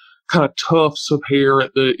ears, kind of tufts of hair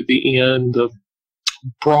at the end, the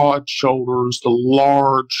broad shoulders, the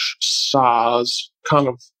large size, kind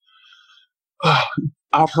of,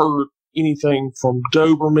 I've heard anything from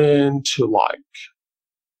Doberman to like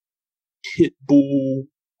pit bull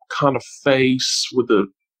kind of face with the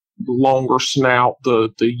longer snout,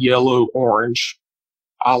 the yellow orange.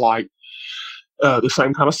 I like the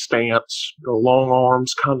same kind of stance, the long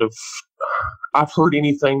arms, kind of. I've heard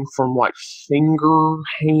anything from like finger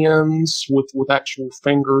hands with actual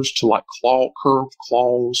fingers to like curved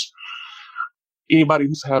claws. Anybody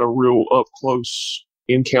who's had a real up close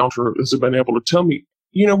encounter has been able to tell me,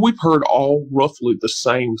 we've heard all roughly the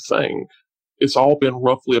same thing. It's all been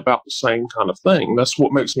roughly about the same kind of thing. That's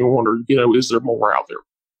what makes me wonder, is there more out there?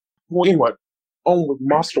 Well, anyway, on with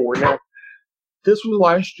my story. Now, this was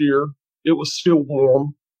last year. It was still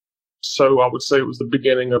warm, so I would say it was the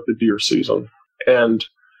beginning of the deer season. And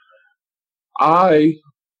I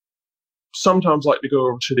sometimes like to go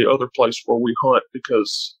over to the other place where we hunt,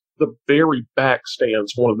 because the very back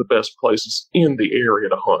stand's one of the best places in the area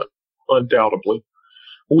to hunt, undoubtedly.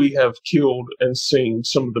 We have killed and seen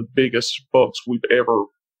some of the biggest bucks we've ever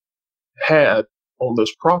had on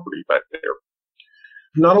this property back there.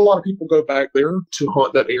 Not a lot of people go back there to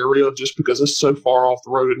hunt that area just because it's so far off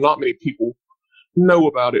the road, and not many people know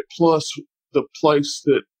about it. Plus, the place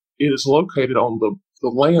that it is located on, the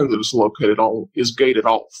land that it's located on, is gated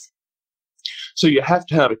off. So you have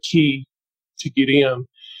to have a key to get in.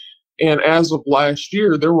 And as of last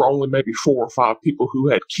year, there were only maybe 4 or 5 people who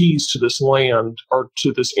had keys to this land or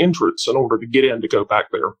to this entrance in order to get in to go back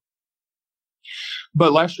there.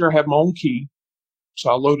 But last year I had my own key, so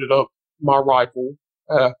I loaded up my rifle,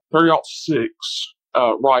 30-06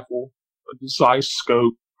 rifle, a Zeiss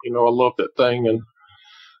scope, I love that thing, and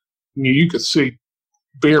you could see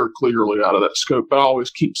very clearly out of that scope. But I always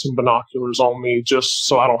keep some binoculars on me just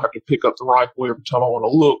so I don't have to pick up the rifle every time I want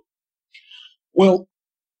to look. Well,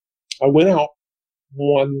 I went out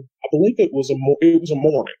one. I believe it was a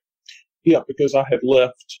morning. Yeah, because I had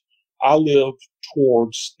left. I live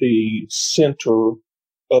towards the center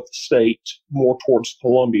of the state, more towards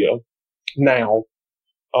Columbia now.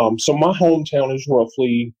 So my hometown is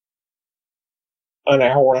roughly an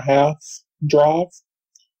hour and a half drive.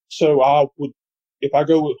 So I would, if I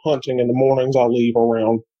go hunting in the mornings, I leave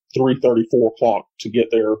around 3:30, 4 o'clock to get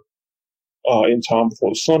there in time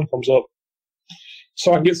before the sun comes up.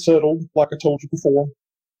 So I get settled, like I told you before.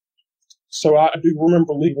 So I do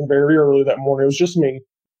remember leaving very early that morning. It was just me.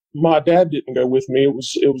 My dad didn't go with me. It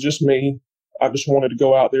was just me. I just wanted to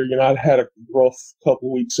go out there. I'd had a rough couple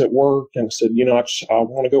of weeks at work, and I said, I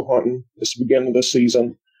want to go hunting. It's the beginning of the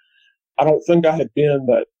season. I don't think I had been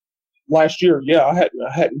that last year. Yeah, I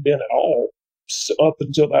hadn't been at all up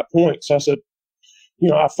until that point. So I said,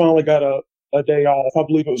 I finally got a day off. I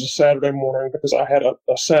believe it was a Saturday morning because I had a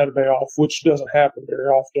Saturday off, which doesn't happen very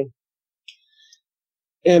often.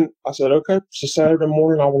 And I said, okay, it's a Saturday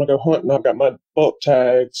morning. I want to go hunting. I've got my buck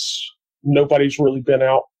tags. Nobody's really been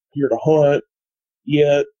out here to hunt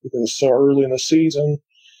yet because it's so early in the season.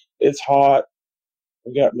 It's hot.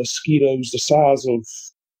 We got mosquitoes the size of,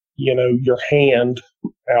 your hand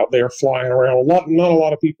out there flying around. Not a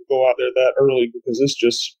lot of people go out there that early because it's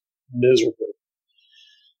just miserable.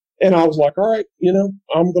 And I was like, all right,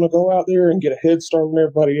 I'm going to go out there and get a head start on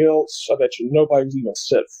everybody else. I bet you nobody's even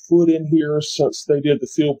set foot in here since they did the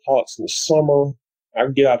field plots in the summer. I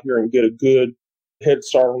can get out here and get a good head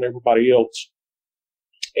start on everybody else.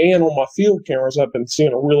 And on my field cameras, I've been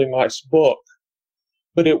seeing a really nice buck,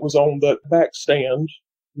 but it was on the back stand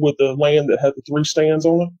with the land that had the 3 stands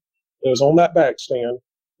on it. It was on that back stand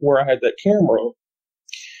where I had that camera.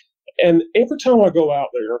 And every time I go out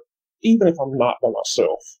there, even if I'm not by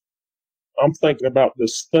myself, I'm thinking about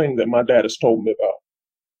this thing that my dad has told me about.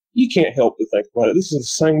 You can't help but think about it. This is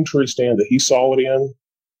the same tree stand that he saw it in.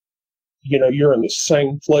 You're in the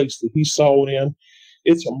same place that he saw it in.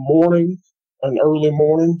 It's an early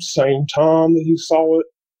morning, same time that he saw it.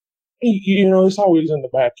 It's always in the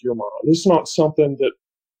back of your mind. It's not something that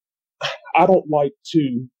I don't like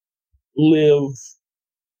to live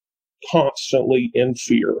constantly in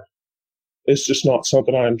fear. It's just not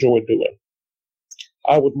something I enjoy doing.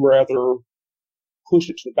 I would rather push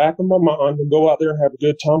it to the back of my mind and go out there and have a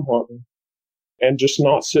good time hunting and just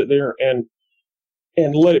not sit there and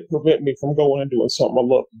let it prevent me from going and doing something I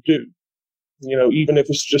love to do. Even if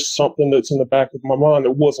it's just something that's in the back of my mind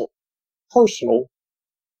that wasn't personal,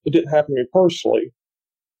 it didn't happen to me personally.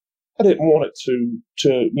 I didn't want it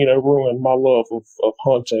to ruin my love of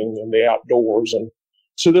hunting and the outdoors. And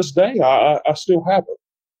to this day, I still have it.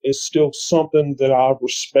 It's still something that I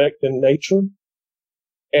respect in nature.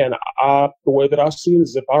 And the way that I see it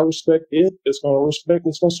is if I respect it, it's going to respect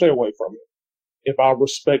and it's going to stay away from it. If I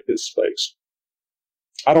respect its space.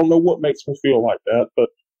 I don't know what makes me feel like that, but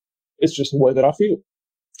it's just the way that I feel.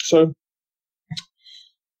 So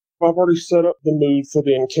I've already set up the mood for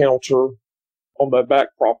the encounter on that back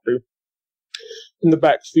property in the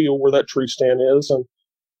back field where that tree stand is. And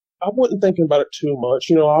I wasn't thinking about it too much.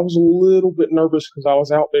 I was a little bit nervous because I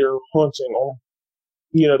was out there hunting on,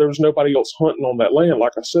 there was nobody else hunting on that land,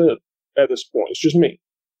 like I said, at this point. It's just me.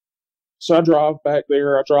 So I drive back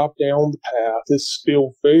there. I drive down the path. It's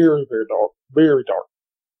still very, very dark, very dark.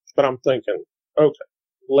 But I'm thinking, okay,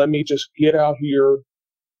 let me just get out here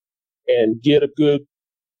and get a good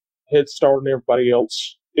head start on everybody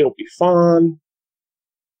else. It'll be fine.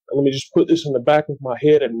 Let me just put this in the back of my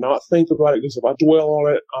head and not think about it, because if I dwell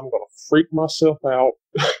on it, I'm going to freak myself out.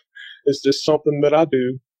 It's just something that I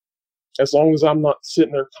do. As long as I'm not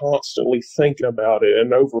sitting there constantly thinking about it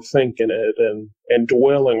and overthinking it and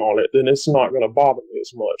dwelling on it, then it's not going to bother me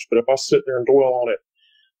as much. But if I sit there and dwell on it,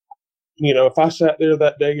 if I sat there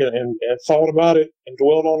that day and thought about it and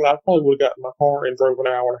dwelled on it, I probably would have gotten in my car and drove an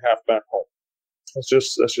hour and a half back home. That's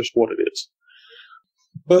just what it is.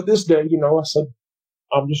 But this day, I said,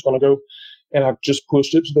 I'm just going to go, and I just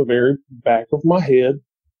pushed it to the very back of my head.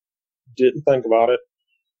 Didn't think about it,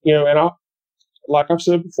 and like I've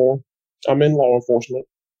said before, I'm in law enforcement.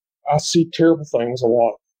 I see terrible things a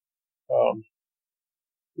lot.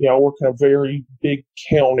 I work in a very big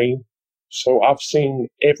county, so I've seen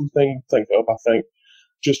everything you think of, I think,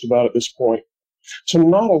 just about at this point. So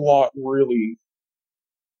not a lot really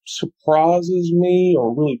surprises me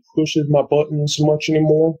or really pushes my buttons much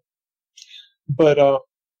anymore. But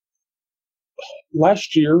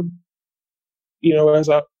last year, as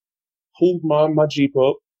I pulled my Jeep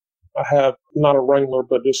up I have not a Wrangler,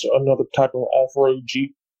 but just another type of off-road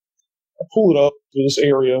Jeep. I pull it up to this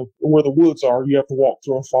area where the woods are. You have to walk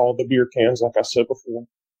through and follow the beer cans, like I said before.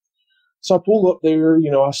 So I pull up there,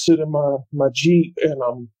 I sit in my Jeep and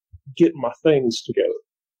I'm getting my things together.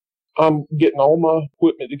 I'm getting all my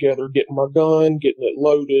equipment together, getting my gun, getting it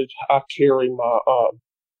loaded. I carry my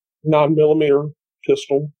 9mm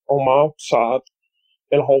pistol on my side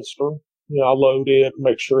in a holster. I load it,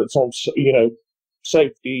 make sure it's on,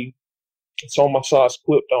 safety. It's on my size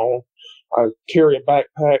clipped on. I carry a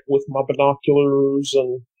backpack with my binoculars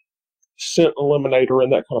and scent eliminator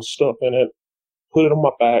and that kind of stuff in it. Put it on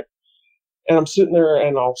my back. And I'm sitting there,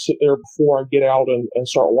 and I'll sit there before I get out and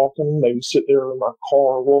start walking. Maybe sit there in my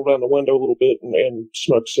car, roll down the window a little bit, and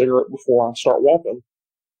smoke a cigarette before I start walking.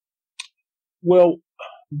 Well,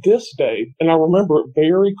 this day, and I remember it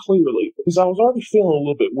very clearly, because I was already feeling a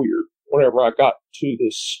little bit weird whenever I got to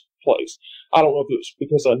this place. I don't know if it was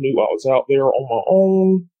because I knew I was out there on my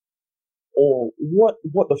own, or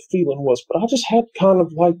what the feeling was, but I just had kind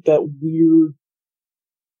of like that weird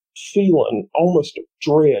feeling, almost of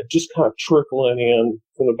dread, just kind of trickling in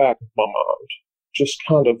from the back of my mind, just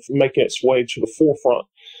kind of making its way to the forefront.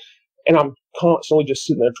 And I'm constantly just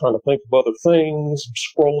sitting there trying to think of other things,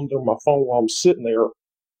 scrolling through my phone while I'm sitting there.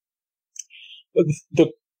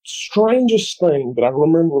 The strangest thing that I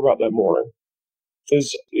remember about that morning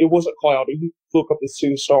is it wasn't cloudy. You look up and see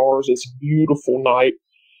the stars. It's a beautiful night.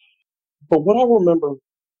 But what I remember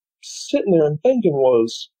sitting there and thinking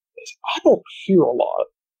was, I don't hear a lot.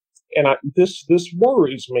 And this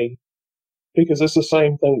worries me because it's the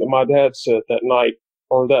same thing that my dad said that night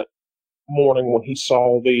or that morning when he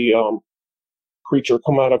saw the creature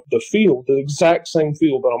come out of the field, the exact same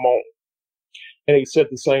field that I'm on. And he said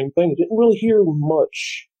the same thing. Didn't really hear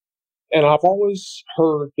much. And I've always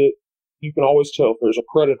heard that you can always tell if there's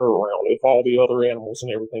a predator around if all the other animals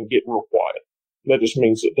and everything get real quiet. That just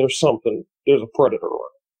means that there's a predator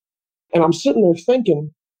around. And I'm sitting there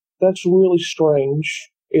thinking, that's really strange.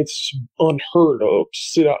 It's unheard of to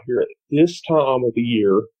sit out here at this time of the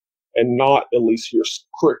year and not at least hear some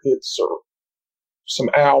crickets or some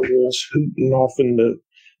owls hooting off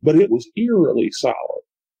but it was eerily silent.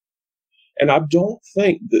 And I don't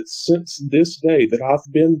think that since this day that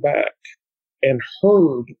I've been back and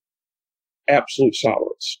heard absolute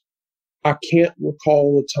silence. I can't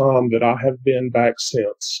recall a time that I have been back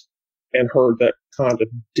since and heard that kind of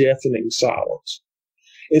deafening silence.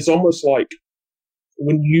 It's almost like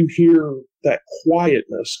when you hear that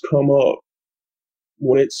quietness come up,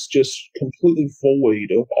 when it's just completely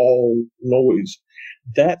void of all noise,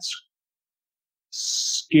 that's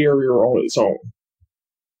scarier on its own.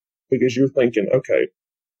 Because you're thinking, okay,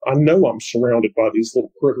 I know I'm surrounded by these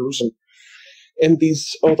little critters and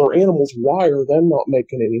these other animals. Why are they not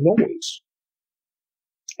making any noise?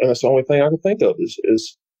 And that's the only thing I can think of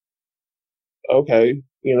is okay,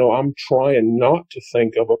 I'm trying not to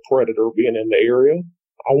think of a predator being in the area.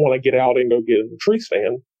 I want to get out and go get in the tree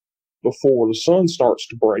stand before the sun starts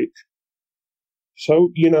to break. So,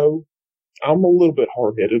 I'm a little bit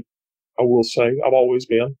hard-headed, I will say. I've always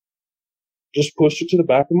been. Just pushed it to the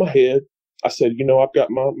back of my head. I said, I've got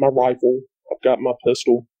my rifle. I've got my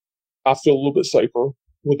pistol. I feel a little bit safer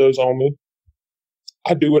with those on me.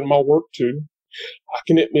 I do it in my work, too. I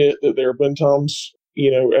can admit that there have been times,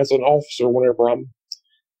 as an officer, whenever I'm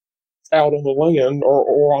out on the land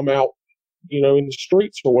or I'm out, in the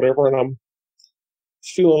streets or whatever, and I'm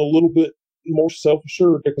feeling a little bit more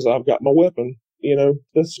self-assured because I've got my weapon.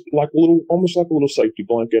 That's almost like a little safety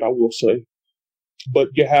blanket, I will say. But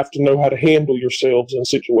you have to know how to handle yourselves in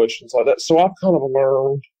situations like that. So I've kind of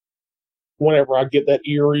learned whenever I get that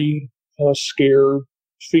eerie, kind of scared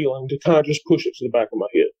feeling to kind of just push it to the back of my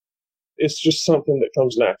head. It's just something that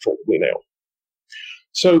comes natural to me now.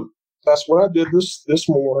 So that's what I did this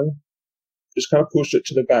morning. Just kind of pushed it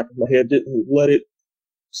to the back of my head. Didn't let it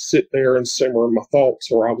sit there and simmer in my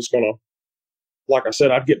thoughts, or I was going to, like I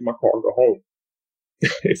said, I'd get in my car and go home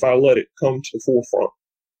if I let it come to the forefront.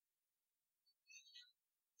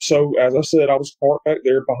 So, as I said, I was parked back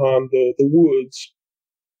there behind the woods,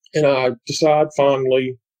 and I decide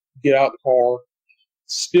finally get out of the car,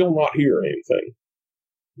 still not hearing anything,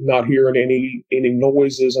 not hearing any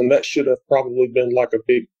noises, and that should have probably been like a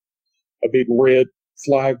big red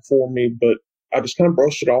flag for me, but I just kind of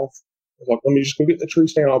brushed it off. I was like, let me just go get in the tree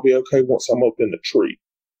stand. I'll be okay once I'm up in the tree.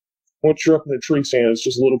 Once you're up in the tree stand, it's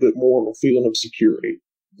just a little bit more of a feeling of security,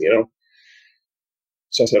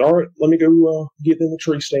 So I said, all right, let me go get in the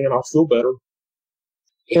tree stand. I'll feel better.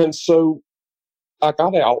 And so I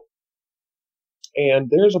got out, and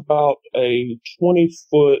there's about a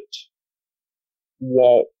 20-foot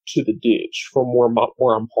walk to the ditch from where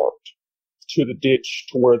I'm parked, to the ditch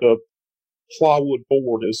to where the plywood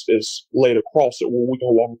board is laid across it, where we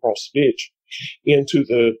can walk across the ditch into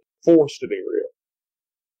the forested area.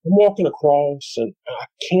 I'm walking across, and I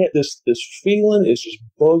can't. This feeling is just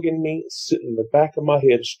bugging me. It's sitting in the back of my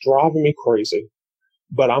head. It's driving me crazy.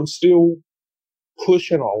 But I'm still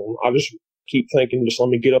pushing on. I just keep thinking, just let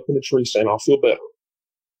me get up in the tree stand. I'll feel better.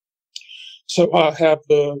 So I have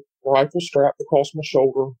the rifle strapped across my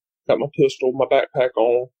shoulder, got my pistol, my backpack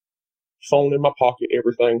on, phone in my pocket,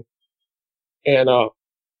 everything. And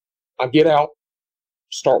I get out,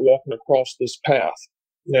 start walking across this path.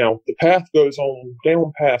 Now, the path goes on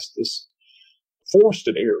down past this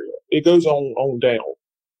forested area. It goes on down,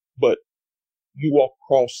 but you walk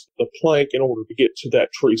across the plank in order to get to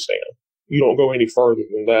that tree stand. You don't go any further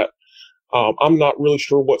than that. I'm not really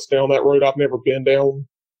sure what's down that road. I've never been down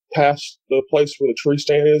past the place where the tree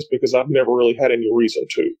stand is because I've never really had any reason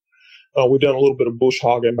to. We've done a little bit of bush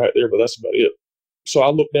hogging back there, but that's about it. So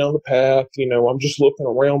I look down the path, I'm just looking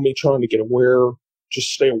around me, trying to get aware,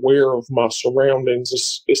 just stay aware of my surroundings.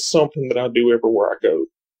 It's something that I do everywhere I go.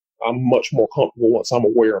 I'm much more comfortable once I'm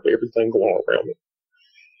aware of everything going on around me.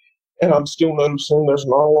 And I'm still noticing there's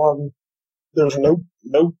no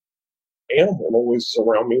animal noises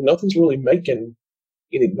around me. Nothing's really making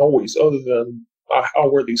any noise other than I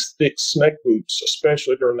wear these thick snake boots,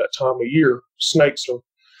 especially during that time of year. Snakes are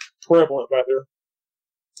prevalent back there.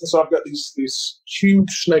 So I've got these huge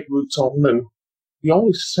snake boots on, and the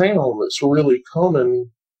only sound that's really coming,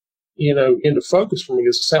 into focus for me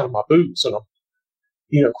is the sound of my boots, and I'm,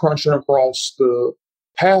 crunching across the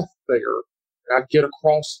path there. I get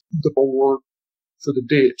across the board for the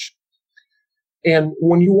ditch. And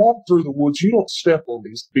when you walk through the woods, you don't step on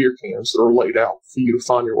these beer cans that are laid out for you to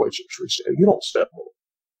find your way to the tree stand. You don't step on them.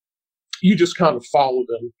 You just kind of follow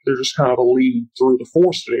them. They're just kind of a lead through the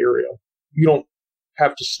forested area. You don't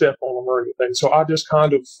have to step on them or anything. So I just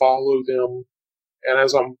kind of follow them. And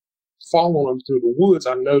as I'm following them through the woods,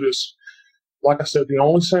 I notice, like I said, the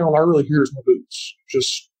only sound I really hear is my boots.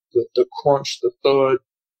 Just the crunch, the thud.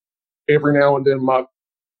 Every now and then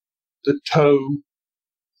the toe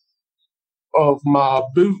of my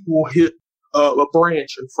boot will hit a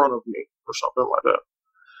branch in front of me or something like that.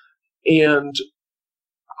 And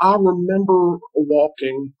I remember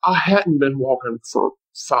walking. I hadn't been walking for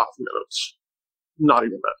 5 minutes, not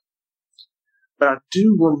even that. But I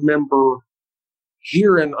do remember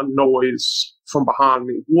hearing a noise from behind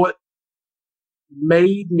me. What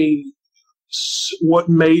made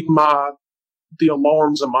the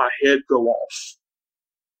alarms in my head go off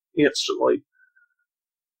instantly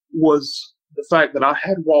was the fact that I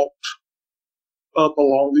had walked up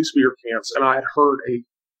along these beer cans and I had heard a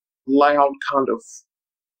loud kind of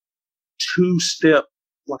two-step,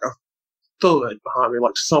 like a thud behind me,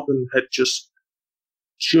 like something had just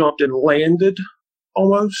jumped and landed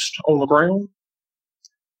almost on the ground.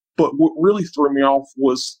 But what really threw me off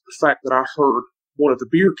was the fact that I heard one of the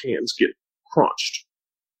beer cans get crunched.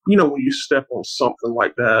 When you step on something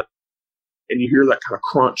like that and you hear that kind of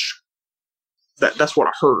crunch, that's what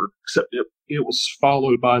I heard, except it was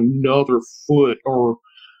followed by another foot or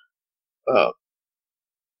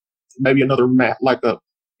maybe another mat,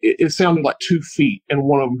 it sounded like 2 feet, and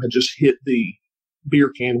one of them had just hit the beer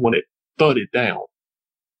can when it thudded down.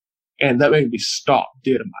 And that made me stop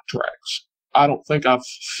dead in my tracks. I don't think I've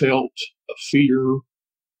felt a fear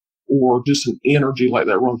or just an energy like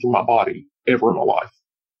that run through my body ever in my life.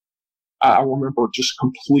 I remember it just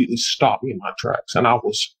completely stopped me in my tracks, and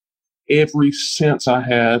every sense I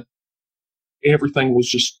had, everything was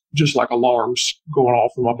just like alarms going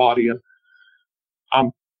off in my body, and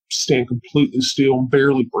I'm staying completely still,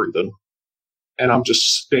 barely breathing, and I'm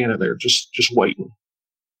just standing there, just waiting.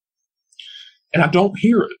 And I don't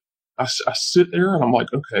hear it. I sit there, and I'm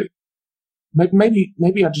like, okay, maybe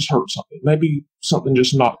I just heard something. Maybe something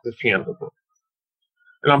just knocked the can over.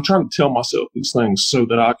 And I'm trying to tell myself these things so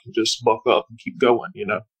that I can just buck up and keep going,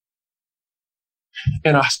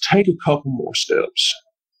 And I take a couple more steps,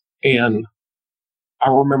 and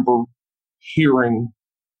I remember hearing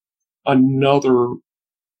another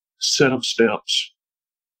set of steps,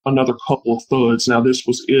 another couple of thuds. Now, this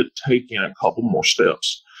was it taking a couple more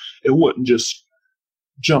steps. It wasn't just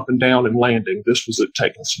jumping down and landing. This was it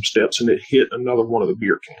taking some steps, and it hit another one of the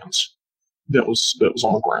beer cans that was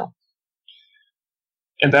on the ground.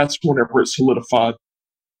 And that's whenever it solidified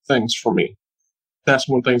things for me. That's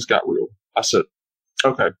when things got real. I said,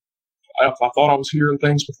 okay, if I thought I was hearing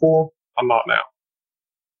things before, I'm not now.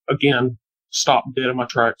 Again, stopped dead in my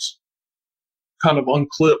tracks, kind of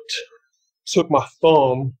unclipped, took my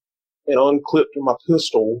thumb and unclipped my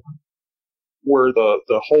pistol where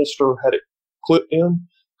the holster had it clipped in,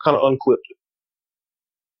 kind of unclipped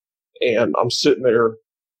it. And I'm sitting there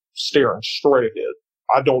staring straight ahead.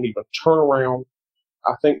 I don't even turn around.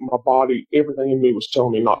 I think my body, everything in me was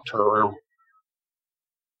telling me not to turn around.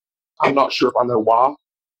 I'm not sure if I know why,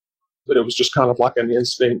 but it was just kind of like an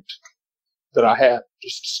instinct that I had,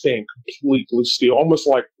 just staying completely still, almost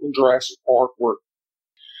like in Jurassic Park where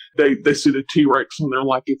they see the T-Rex and they're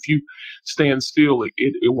like, if you stand still,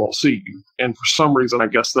 it won't see you. And for some reason, I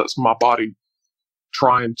guess that's my body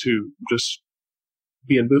trying to just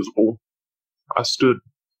be invisible. I stood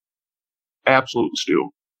absolutely still.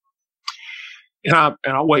 And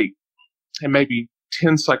I wait, and maybe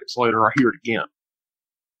 10 seconds later, I hear it again.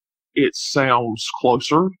 It sounds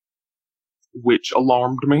closer, which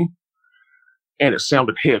alarmed me, and it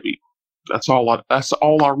sounded heavy. That's all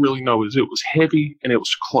I really know is it was heavy and it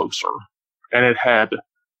was closer. And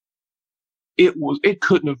it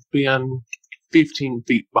couldn't have been 15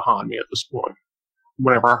 feet behind me at this point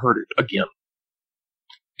whenever I heard it again.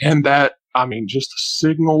 And that, just the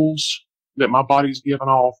signals that my body's giving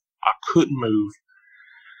off, I couldn't move.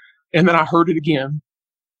 And then I heard it again,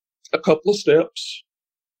 a couple of steps.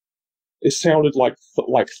 It sounded like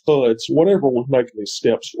thuds. Whatever was making these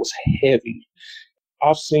steps was heavy.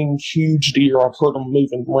 I've seen huge deer. I've heard them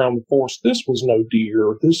moving around the forest. This was no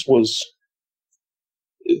deer. This was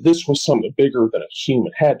something bigger than a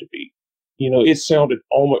human. Had to be. It sounded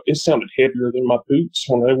heavier than my boots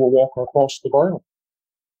when they were walking across the ground.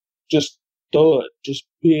 Just thud, just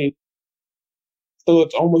big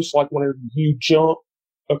thuds, almost like whenever you jump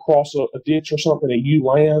across a ditch or something and you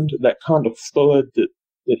land, that kind of thud that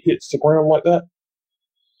hits the ground like that.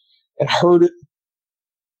 And heard it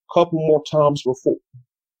a couple more times before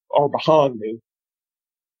or behind me.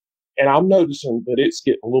 And I'm noticing that it's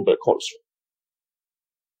getting a little bit closer.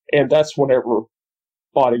 And that's whenever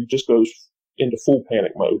body just goes into full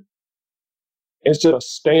panic mode. Instead of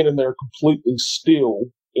standing there completely still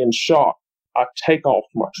in shock, I take off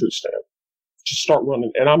my tree stand. Just start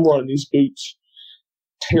running. And I'm running these boots,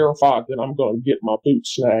 terrified that I'm going to get my boot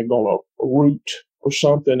snagged on a root or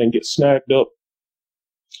something and get snagged up.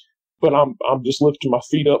 But I'm just lifting my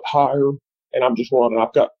feet up higher and I'm just running.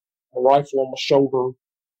 I've got a rifle on my shoulder,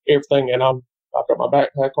 everything, and I've got my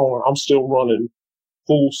backpack on and I'm still running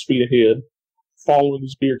full speed ahead, following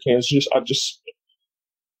these beer cans.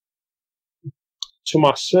 To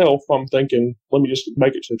myself, I'm thinking, let me just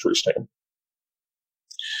make it to the tree stand.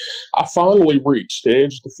 I finally reached the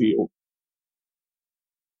edge of the field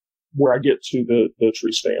where I get to the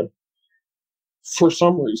tree stand. For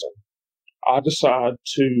some reason, I decide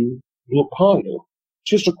to look behind me.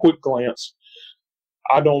 Just a quick glance.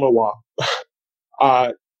 I don't know why.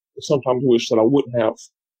 I sometimes wish that I wouldn't have,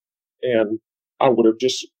 and I would have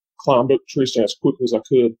just climbed up the tree stand as quickly as I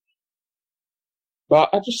could. But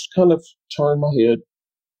I just kind of turned my head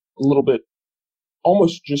a little bit,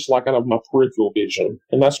 almost just like out of my peripheral vision,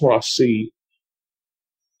 and that's when I see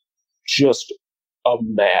just a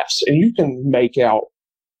mass. And you can make out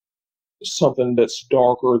something that's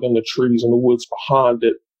darker than the trees and the woods behind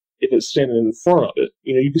it if it's standing in front of it.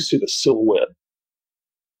 You can see the silhouette.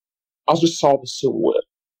 I just saw the silhouette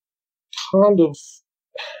kind of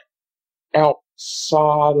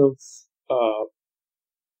outside of,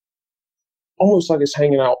 almost like it's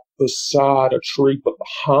hanging out beside a tree, but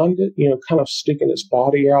behind it, kind of sticking its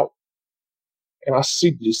body out. And I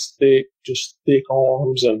see these thick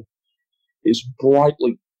arms, and it's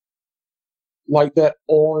brightly like that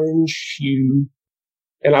orange hue.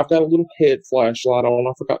 And I've got a little head flashlight on.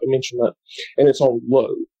 I forgot to mention that. And it's on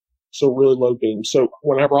low. So really low beam. So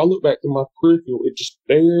whenever I look back in my peripheral, it just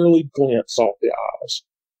barely glints off the eyes.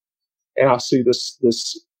 And I see this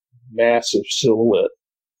massive silhouette.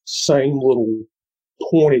 Same little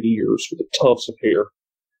pointed ears with the tufts of hair.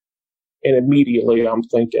 And immediately I'm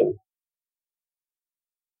thinking,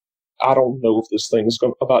 I don't know if this thing's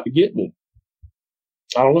about to get me.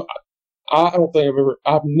 I don't know. I don't think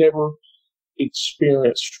I've never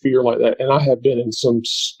experienced fear like that. And I have been in some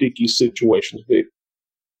sticky situations,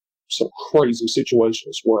 some crazy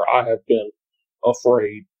situations where I have been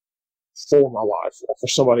afraid for my life or for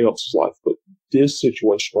somebody else's life. But this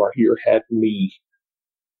situation right here had me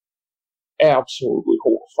absolutely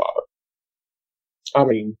horrified.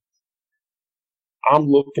 I'm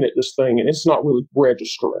looking at this thing and it's not really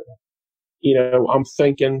registering. I'm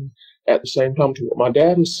thinking at the same time to what my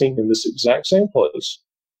dad has seen in this exact same place.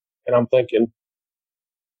 And I'm thinking,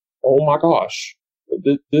 oh my gosh,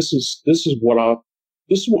 this is what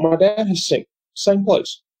my dad has seen. Same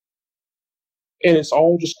place. And it's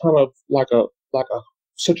all just kind of like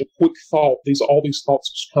such a quick thought. All these thoughts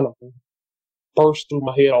just kind of burst through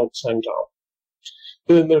my head all at the same time.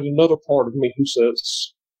 Then there's another part of me who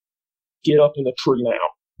says, get up in the tree now.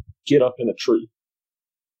 Get up in the tree.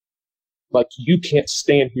 Like, you can't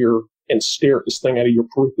stand here and stare at this thing out of your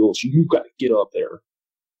peripherals. You got to get up there.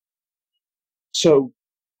 So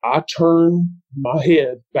I turn my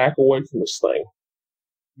head back away from this thing.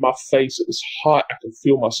 My face is hot. I can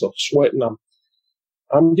feel myself sweating.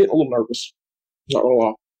 I'm getting a little nervous. Not gonna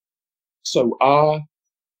lie. So I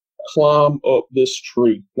climb up this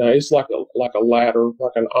tree. Now it's like a ladder,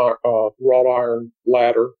 like an wrought iron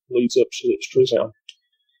ladder leads up to this tree stand.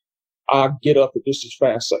 I get up at just as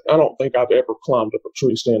fast. I don't think I've ever climbed up a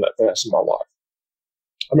tree stand that fast in my life.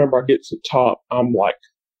 I remember I get to the top. I'm like,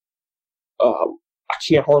 I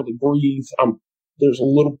can't hardly breathe. There's a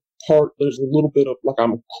little bit of like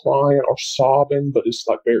I'm crying or sobbing, but it's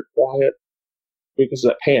like very quiet because of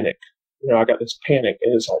that panic. I got this panic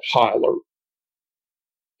and it's on high alert.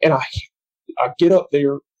 And I get up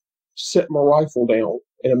there, set my rifle down,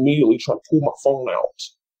 and immediately try to pull my phone out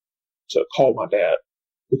to call my dad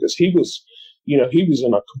because he was in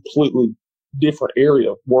a completely different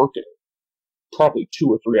area working, probably 2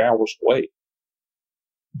 or 3 hours away.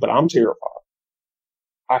 But I'm terrified.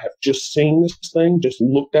 I have just seen this thing, just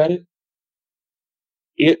looked at it.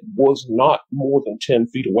 It was not more than 10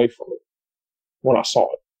 feet away from me when I saw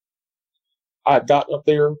it. I had gotten up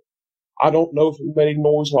there. I don't know if it made any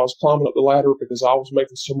noise while I was climbing up the ladder because I was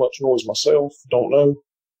making so much noise myself. Don't know.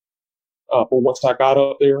 But once I got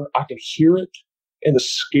up there, I could hear it. And the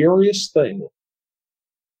scariest thing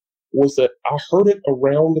was that I heard it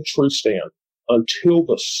around the tree stand until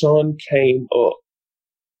the sun came up.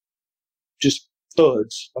 Just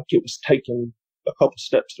thuds, like it was taking a couple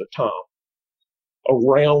steps at a time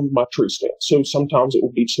around my tree stand. So sometimes it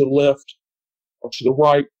would be to the left or to the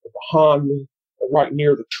right or behind me or right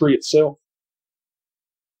near the tree itself.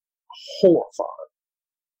 Horrifying.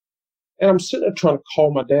 And I'm sitting there trying to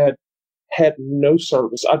call my dad. Had no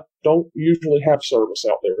service. I don't usually have service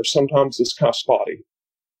out there. Sometimes it's kind of spotty.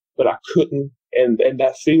 But I couldn't. And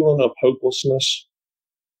that feeling of hopelessness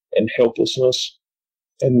and helplessness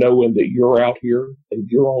and knowing that you're out here and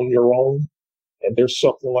you're on your own and there's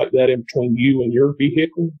something like that in between you and your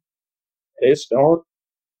vehicle and it's dark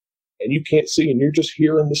and you can't see and you're just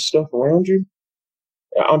hearing this stuff around you.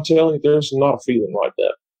 I'm telling you, there's not a feeling like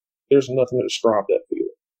that. There's nothing to describe that feeling.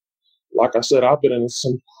 Like I said, I've been in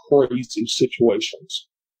some crazy situations,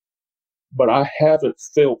 but I haven't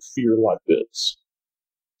felt fear like this.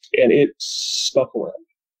 And it stuck around.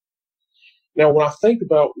 Now, when I think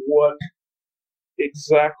about what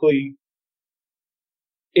exactly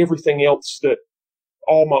everything else that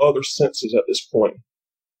all my other senses at this point,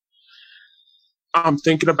 I'm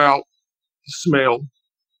thinking about the smell.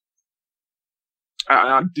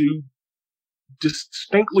 I do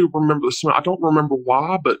distinctly remember the smell. I don't remember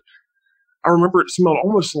why, but I remember it smelled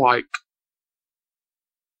almost like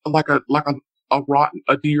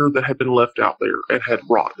a deer that had been left out there and had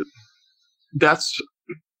rotted. That's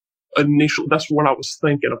what I was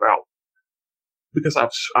thinking about because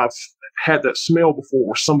I've had that smell before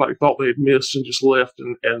where somebody thought they had missed and just left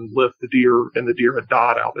and left the deer and the deer had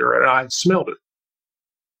died out there and I had smelled it.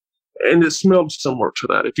 And it smelled similar to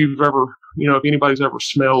that. If anybody's ever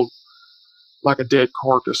smelled like a dead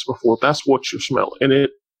carcass before, that's what you smell. And it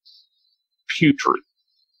putrid.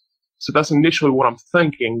 So that's initially what I'm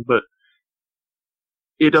thinking, but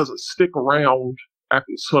it doesn't stick around after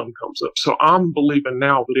the sun comes up. So I'm believing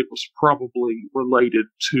now that it was probably related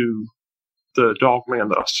to the dog man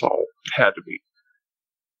that I saw. It had to be.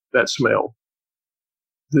 That smell.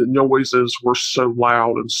 The noises were so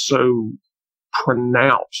loud and so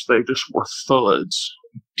pronounced. They just were thuds,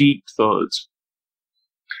 deep thuds.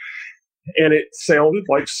 And it sounded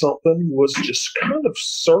like something was just kind of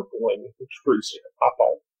circling the trees, I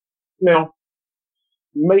thought. Now,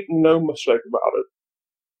 make no mistake about it.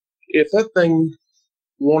 If that thing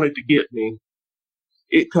wanted to get me,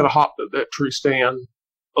 it could have hopped up that tree stand,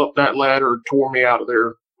 up that ladder, and tore me out of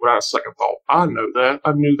there without a second thought. I know that.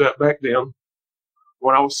 I knew that back then.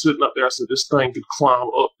 When I was sitting up there, I said, this thing could climb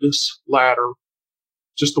up this ladder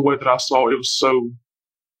just the way that I saw it. It was so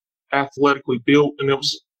athletically built, and it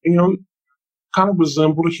was, kind of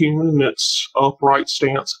resembled a human in its upright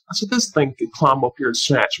stance. I said, this thing could climb up here and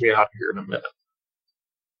snatch me out of here in a minute.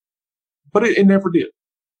 But it never did.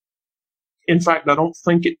 In fact, I don't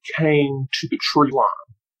think it came to the tree line,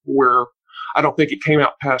 I don't think it came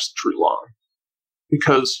out past the tree line,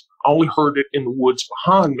 because I only heard it in the woods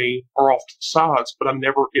behind me or off to the sides, but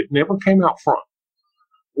it never came out front,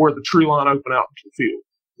 where the tree line opened out into the field.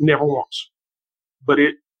 Never once. But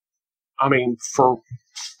for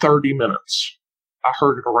 30 minutes, I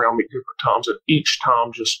heard it around me different times, and each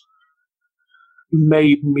time just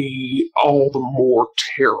made me all the more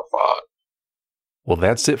terrified. Well,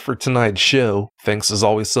 that's it for tonight's show. Thanks as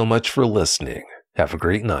always so much for listening. Have a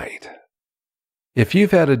great night. If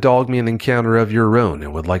you've had a Dogman encounter of your own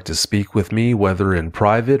and would like to speak with me, whether in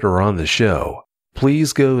private or on the show,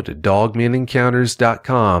 please go to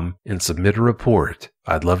dogmanencounters.com and submit a report.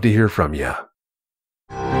 I'd love to hear from you.